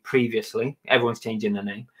Polly previously. Everyone's changing their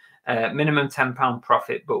name. Minimum £10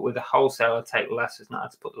 profit, but with a wholesaler take less as not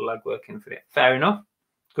had to put the legwork in for it. Fair enough.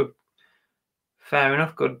 Good. Fair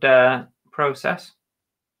enough. Good process.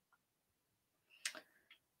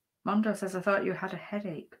 Mondo says, I thought you had a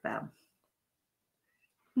headache, Belle.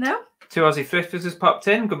 No? 2 Aussie Thrifters has popped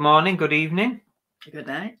in. Good morning, good evening. Good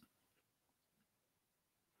night.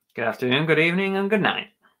 Good afternoon, good evening, and good night.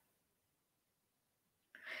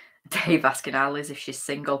 Dave asking Alice if she's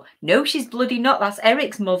single. No, she's bloody not. That's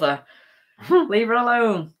Eric's mother. Leave her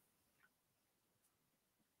alone.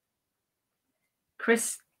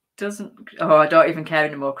 Chris doesn't... Oh, I don't even care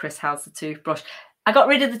anymore. Chris has the toothbrush. I got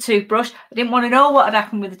rid of the toothbrush. I didn't want to know what had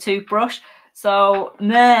happened with the toothbrush. So,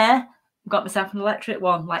 meh, got myself an electric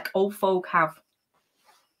one, like old folk have.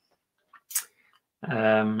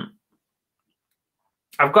 I've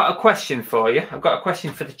got a question for you. I've got a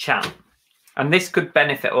question for the chat. And this could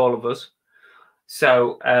benefit all of us.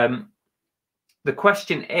 So, the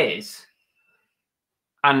question is,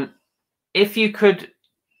 and if you could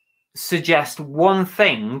suggest one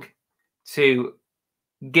thing to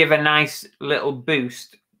give a nice little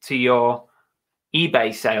boost to your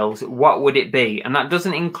eBay sales, what would it be? And that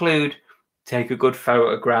doesn't include take a good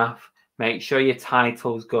photograph, Make sure your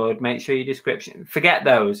title's good. Make sure your description. Forget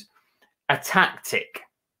those. A tactic.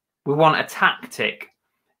 We want a tactic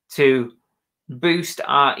to boost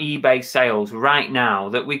our eBay sales right now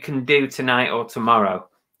that we can do tonight or tomorrow.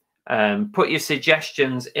 Put your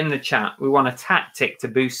suggestions in the chat. We want a tactic to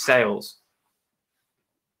boost sales.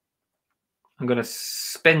 I'm going to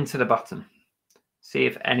spin to the bottom. See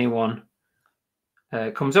if anyone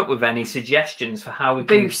comes up with any suggestions for how we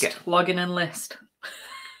can boost login and list.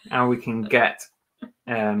 How we can get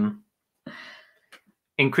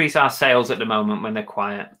increase our sales at the moment when they're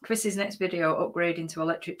quiet. Chris's next video, upgrading to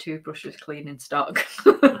electric toothbrushes cleaning stock.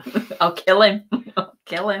 I'll kill him. I'll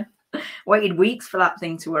kill him. Waited weeks for that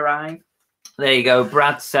thing to arrive. There you go.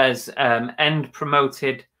 Brad says end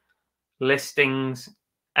promoted listings,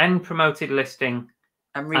 end promoted listing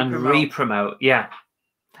and re-promote. Yeah.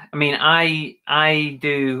 I mean, I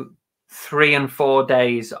do 3 and 4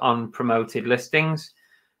 days on promoted listings.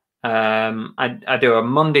 I do a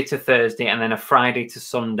Monday to Thursday and then a Friday to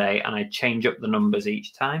Sunday, and I change up the numbers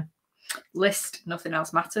each time. List, nothing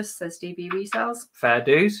else matters, says DB Resells. Fair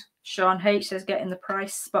dues. Sean H says getting the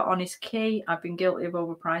price spot on is key. I've been guilty of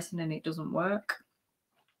overpricing and it doesn't work.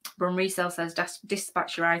 Brun Resell says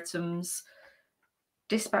dispatch your items.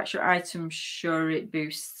 Dispatch your items, sure it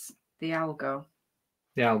boosts the algo.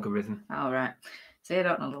 The algorithm. All right. So I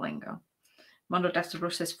don't know the lingo. Mondo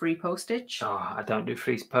Destabrush says free postage. Oh, I don't do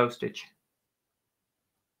free postage.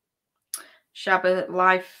 Shabba,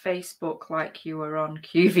 live Facebook like you were on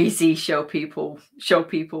QVC. Show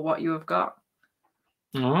people what you have got.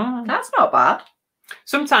 Oh. That's not bad.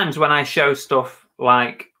 Sometimes when I show stuff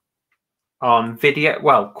like on video,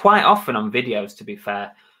 well, quite often on videos, to be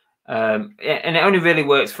fair, and it only really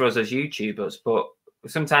works for us as YouTubers, but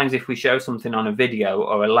sometimes if we show something on a video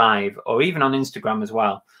or a live or even on Instagram as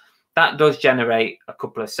well, that does generate a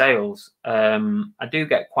couple of sales. I do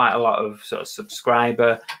get quite a lot of sort of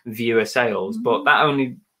subscriber, viewer sales, but that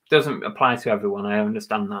only doesn't apply to everyone. I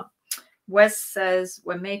understand that. Wes says,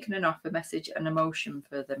 when making an offer, message an emotion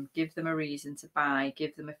for them. Give them a reason to buy.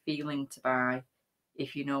 Give them a feeling to buy,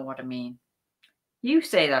 if you know what I mean. You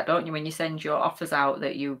say that, don't you, when you send your offers out,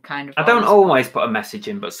 that you kind of... I don't always put a message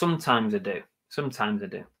in, but sometimes I do. Sometimes I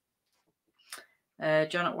do.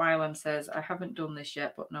 John at Wylam says, I haven't done this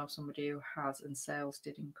yet, but know somebody who has, and sales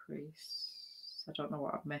did increase. I don't know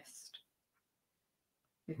what I've missed.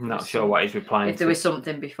 I'm not sure what he's replying to. If there was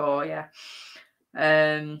something before, yeah.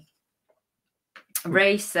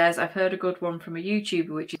 Ray says, I've heard a good one from a YouTuber,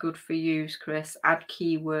 which is good for you, Chris. Add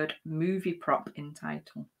keyword movie prop in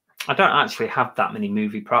title. I don't actually have that many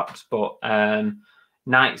movie props, but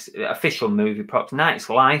Knight's official movie props. Knight's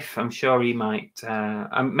Life, I'm sure he might.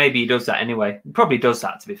 Maybe he does that anyway. He probably does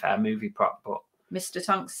that, to be fair, movie prop. But Mr.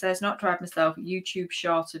 Tonks says, not to add myself, YouTube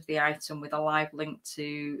short of the item with a live link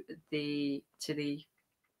to the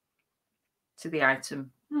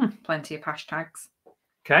item. Plenty of hashtags.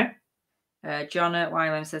 Okay. John at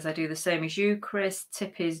Wylam says, I do the same as you, Chris.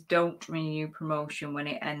 Tip is don't renew promotion when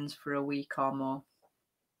it ends for a week or more.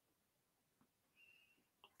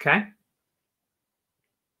 Okay.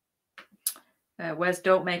 Whereas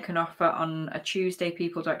don't make an offer on a Tuesday.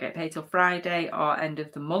 People don't get paid till Friday or end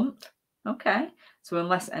of the month. Okay. So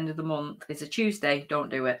unless end of the month is a Tuesday, don't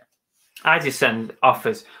do it. I just send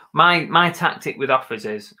offers. My tactic with offers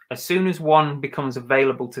is as soon as one becomes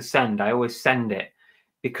available to send, I always send it,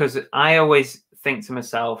 because I always think to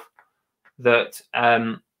myself that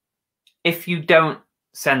if you don't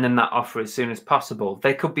send them that offer as soon as possible,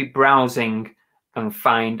 they could be browsing and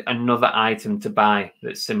find another item to buy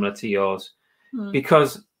that's similar to yours.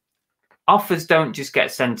 Because offers don't just get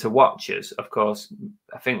sent to watchers, of course.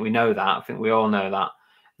 I think we know that. I think we all know that.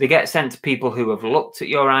 They get sent to people who have looked at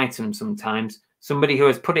your item sometimes, somebody who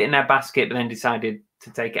has put it in their basket but then decided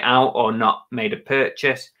to take it out or not made a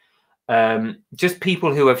purchase. Just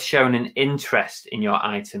people who have shown an interest in your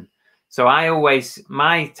item. So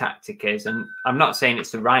my tactic is, and I'm not saying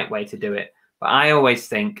it's the right way to do it, but I always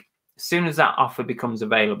think as soon as that offer becomes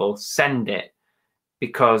available, send it,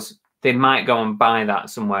 because they might go and buy that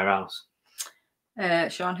somewhere else.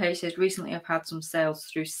 Sean H says, recently I've had some sales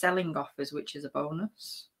through selling offers, which is a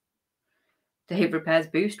bonus. Dave Repairs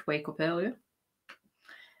Boost, wake up earlier.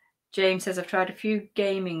 James says, I've tried a few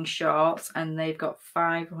gaming shorts and they've got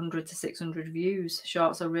 500 to 600 views.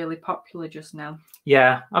 Shorts are really popular just now.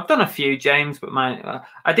 Yeah, I've done a few, James, but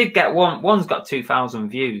I did get one. One's got 2,000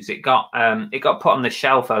 views. It got put on the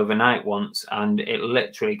shelf overnight once, and it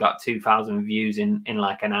literally got 2,000 views in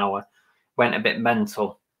like an hour. Went a bit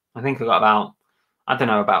mental. I think I got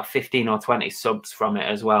about 15 or 20 subs from it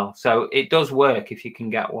as well. So it does work if you can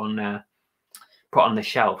get one put on the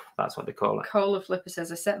shelf. That's what they call it. Cola Flipper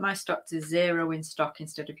says, I set my stock to 0 in stock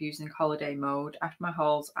instead of using holiday mode. After my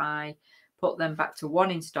hauls, I put them back to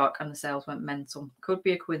 1 in stock and the sales went mental. Could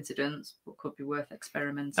be a coincidence, but could be worth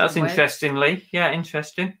experimenting That's with. interesting, Lee. Yeah,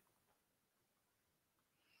 interesting.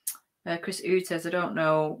 Chris Oud says, I don't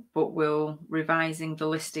know, but will revising the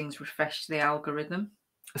listings refresh the algorithm?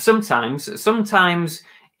 Sometimes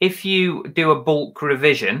if you do a bulk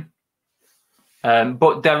revision,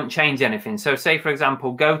 but don't change anything. So say, for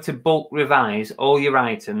example, go to bulk revise all your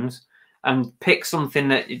items and pick something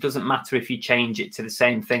that it doesn't matter if you change it to the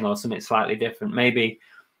same thing or something slightly different. Maybe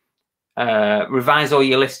revise all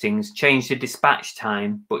your listings, change the dispatch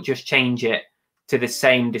time, but just change it to the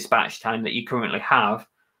same dispatch time that you currently have.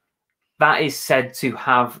 That is said to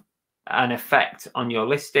have an effect on your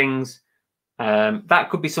listings. That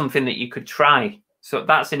could be something that you could try. So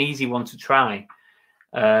that's an easy one to try.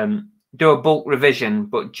 Do a bulk revision,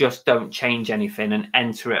 but just don't change anything and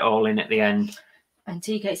enter it all in at the end. And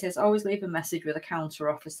TK says, always leave a message with a counter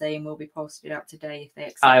offer saying will be posted out today if they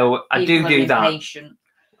accept. I do that. Impatient.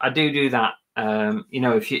 I do that. You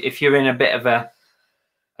know, if you're in a bit of a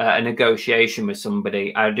negotiation with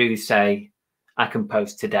somebody, I do say I can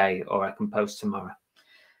post today or I can post tomorrow.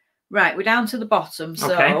 Right, we're down to the bottom.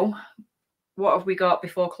 So Okay. What have we got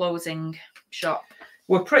before closing shop?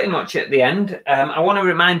 We're pretty much at the end. I want to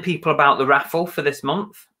remind people about the raffle for this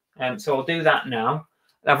month. So I'll do that now.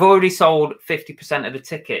 I've already sold 50% of the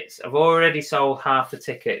tickets. I've already sold half the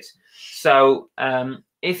tickets. So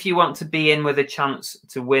if you want to be in with a chance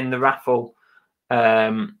to win the raffle,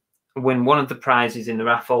 win one of the prizes in the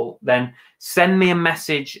raffle, then send me a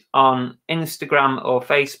message on Instagram or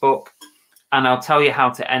Facebook and I'll tell you how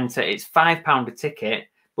to enter. It's £5 a ticket,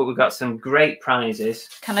 but we've got some great prizes.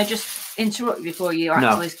 Can I just interrupt you before you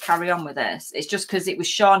actually carry on with this? It's just because it was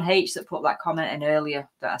Sean H that put that comment in earlier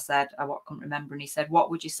that I said I couldn't remember, and he said, "What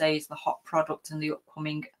would you say is the hot product and the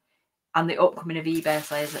upcoming of eBay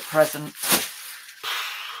sales at present?"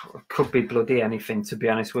 Could be bloody anything, to be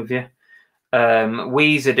honest with you.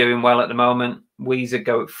 Wees are doing well at the moment. Wees are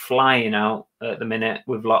go flying out at the minute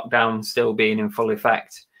with lockdown still being in full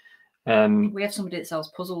effect. We have somebody that sells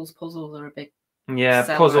puzzles. Puzzles are a big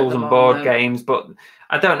puzzles and board games, but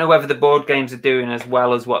I don't know whether the board games are doing as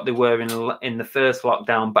well as what they were in the first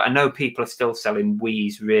lockdown, but I know people are still selling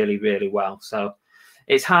Wii's really, really well. So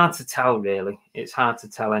it's hard to tell, really. It's hard to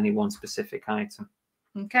tell any one specific item.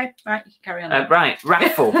 Okay, right, you carry on. Right,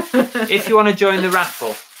 raffle. If you want to join the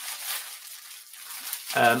raffle,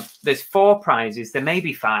 there's 4 prizes. There may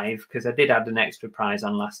be 5 because I did add an extra prize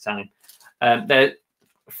on last time. The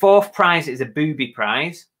 4th prize is a booby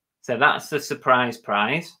prize. So that's the surprise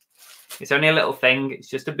prize. It's only a little thing. It's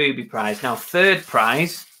just a booby prize. Now, 3rd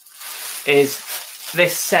prize is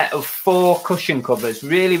this set of 4 cushion covers.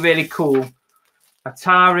 Really, really cool.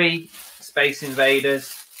 Atari Space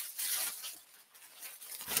Invaders,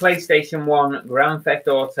 PlayStation 1 Grand Theft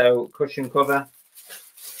Auto cushion cover,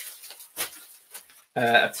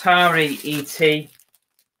 Atari ET.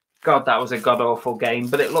 God, that was a god-awful game,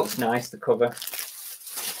 but it looks nice, the cover.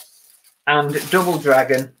 And Double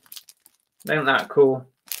Dragon. Isn't that cool?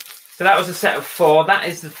 So that was a set of 4. That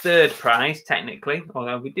is the 3rd prize, technically,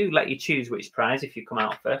 although we do let you choose which prize if you come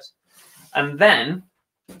out first. And then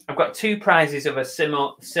I've got 2 prizes of a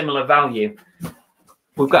similar value.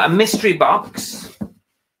 We've got a mystery box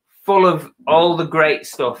full of all the great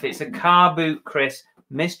stuff. It's a Car Boot Chris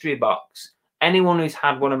mystery box. Anyone who's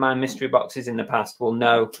had one of my mystery boxes in the past will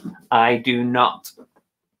know I do not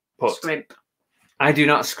Scrimp. I do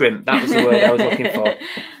not scrimp. That was the word I was looking for.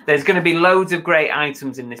 There's going to be loads of great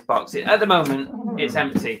items in this box. At the moment, it's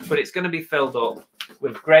empty, but it's going to be filled up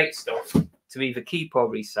with great stuff to either keep or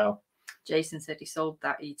resell. Jason said he sold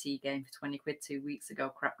that ET game for 20 quid 2 weeks ago.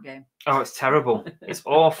 Crap game. Oh, it's terrible. It's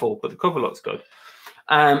awful, but the cover looks good.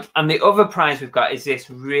 And the other prize we've got is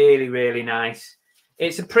this really, really nice.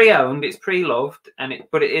 It's a pre-owned, it's pre-loved,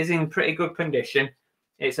 but it is in pretty good condition.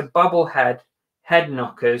 It's a bobblehead head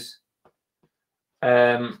knockers.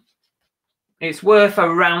 It's worth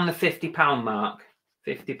around the £50 mark,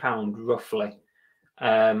 £50 roughly.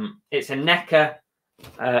 It's a Necker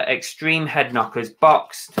Extreme Head Knockers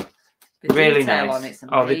boxed, The really detail nice. on it's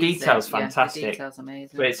Oh, the amazing. detail's Yeah, fantastic. the detail's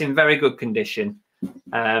amazing. But it's in very good condition.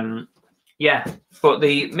 Yeah, but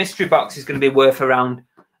the mystery box is going to be worth around,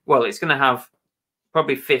 well, it's going to have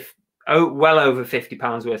probably well over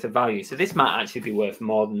 £50 worth of value. So this might actually be worth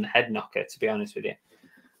more than the head knocker, to be honest with you.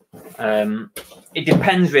 It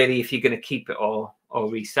depends really if you're going to keep it or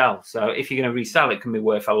resell. So if you're going to resell, it can be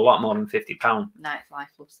worth a lot more than £50.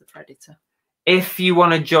 Nightlife loves the Predator. If you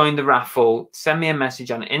want to join the raffle, send me a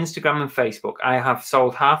message on Instagram and Facebook. I have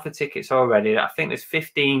sold half the tickets already. I think there's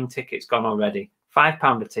 15 tickets gone already.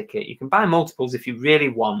 £5 a ticket. You can buy multiples if you really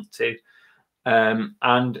want to.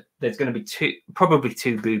 And there's going to be probably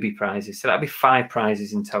two booby prizes. So that'll be 5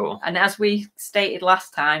 prizes in total. And as we stated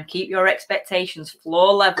last time, keep your expectations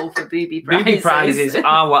floor level for booby prizes. Booby prizes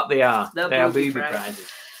are what they are. They're they are booby booby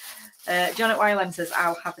prizes. John at YLM says,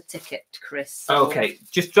 I'll have a ticket, Chris. So Okay,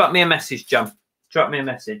 just drop me a message, John. Drop me a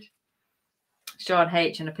message. Sean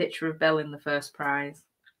H and a picture of Belle in the first prize.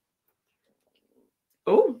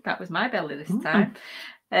 Oh, that was my belly this time.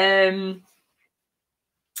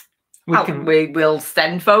 We will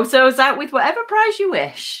send photos out with whatever prize you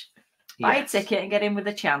wish. Buy a ticket and get in with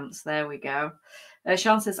a chance. There we go.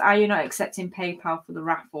 Sean says, are you not accepting PayPal for the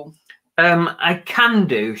raffle? I can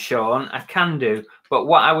do, Sean. I can do. But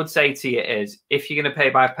what I would say to you is, if you're going to pay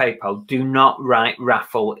by PayPal, do not write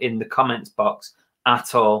raffle in the comments box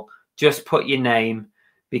at all. Just put your name,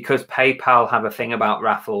 because PayPal have a thing about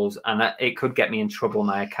raffles and it could get me in trouble,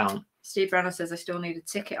 my account. Steve Branner says, I still need a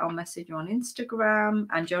ticket. I'll message you on Instagram.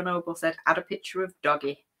 And Joe Noble said, add a picture of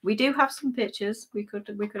Doggy. We do have some pictures. We could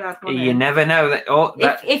add one. You never know that. Oh,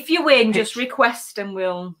 if you win, just request and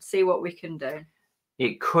we'll see what we can do.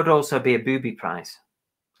 It could also be a booby prize,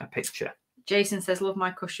 a picture. Jason says, love my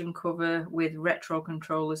cushion cover with retro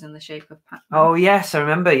controllers in the shape of Pac-Man. Oh, yes, I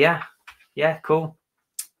remember. Yeah. Yeah, cool.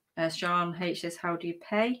 Sean H says, how do you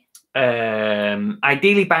pay?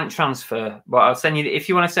 Ideally bank transfer. But I'll send you, if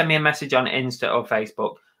you want to send me a message on Insta or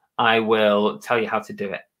Facebook, I will tell you how to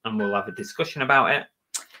do it and we'll have a discussion about it.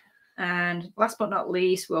 And last but not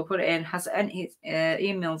least, we'll put it in. Has any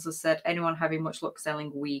emails have said anyone having much luck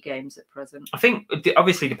selling Wii games at present? I think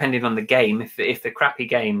obviously depending on the game, if they're crappy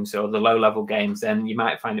games or the low level games, then you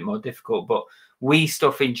might find it more difficult. But Wii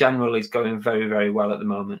stuff in general is going very, very well at the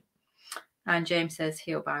moment. And James says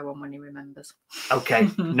he'll buy one when he remembers. Okay,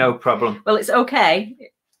 no problem. Well, it's okay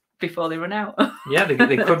before they run out. Yeah, they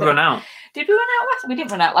could run out. Did we run out last time? We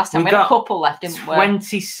didn't run out last time. We had a couple left, didn't we?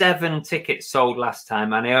 27 tickets sold last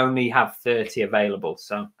time, and I only have 30 available.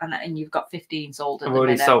 So, and you've got 15 sold. I've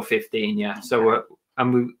already sold 15. Yeah. Okay. So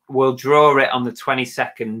we'll draw it on the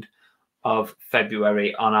 22nd of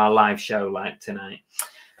February on our live show, like tonight.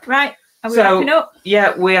 Right. Are we wrapping up?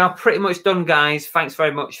 Yeah, we are pretty much done, guys. Thanks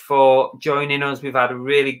very much for joining us. We've had a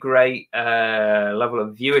really great level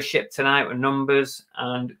of viewership tonight with numbers.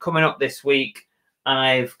 And coming up this week,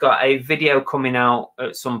 I've got a video coming out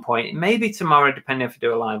at some point. Maybe tomorrow, depending if I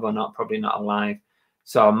do a live or not. Probably not a live.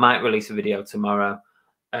 So I might release a video tomorrow.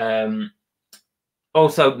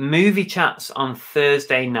 Also, movie chats on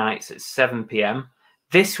Thursday nights at 7 p.m.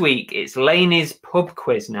 This week, it's Laney's pub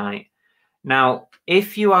quiz night. Now,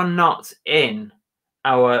 if you are not in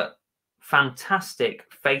our fantastic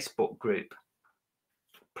Facebook group,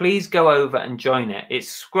 please go over and join it.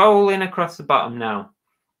 It's scrolling across the bottom now.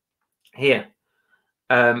 Here.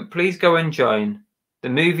 Please go and join the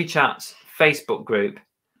Movie Chats Facebook group.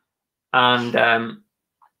 And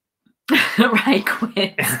right,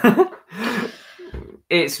 quick.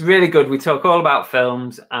 It's really good. We talk all about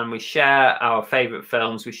films and we share our favourite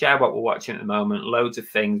films. We share what we're watching at the moment, loads of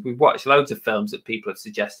things. We've watched loads of films that people have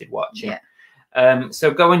suggested watching. Yeah.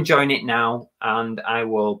 So go and join it now and I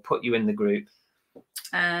will put you in the group.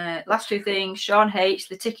 Last two things. Sean H,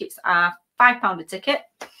 the tickets are £5 a ticket.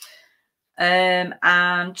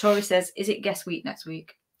 And Tori says, is it guest week next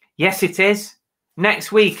week? Yes, it is.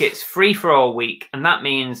 Next week, it's free for all week. And that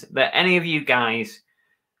means that any of you guys,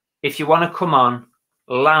 if you want to come on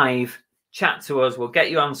live, chat to us, we'll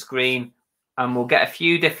get you on screen and we'll get a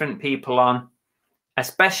few different people on,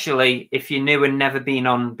 especially if you're new and never been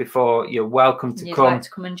on before. You're welcome to come. Like to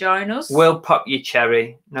come and join us. We'll pop your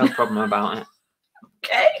cherry. No problem about it.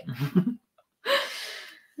 Okay.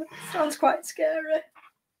 Sounds quite scary.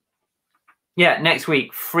 Yeah, next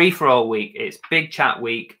week, free for all week. It's big chat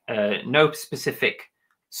week. No specific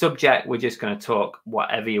subject. We're just going to talk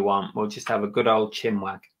whatever you want. We'll just have a good old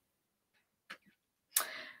chinwag.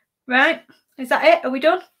 Right. Is that it? Are we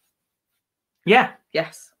done? Yeah.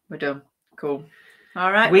 Yes, we're done. Cool.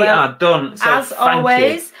 All right. We are done. So as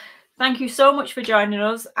always, thank you so much for joining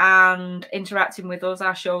us and interacting with us.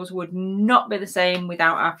 Our shows would not be the same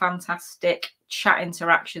without our fantastic chat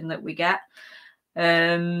interaction that we get.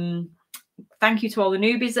 Thank you to all the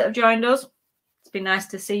newbies that have joined us. It's been nice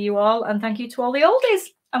to see you all. And thank you to all the oldies.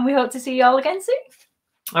 And we hope to see you all again soon.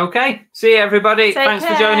 Okay. See you, everybody. Thanks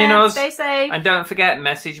for joining us. Stay safe. And don't forget,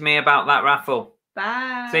 message me about that raffle.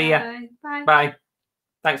 Bye. See ya. Bye. Bye.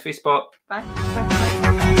 Thanks for your support. Bye. Bye.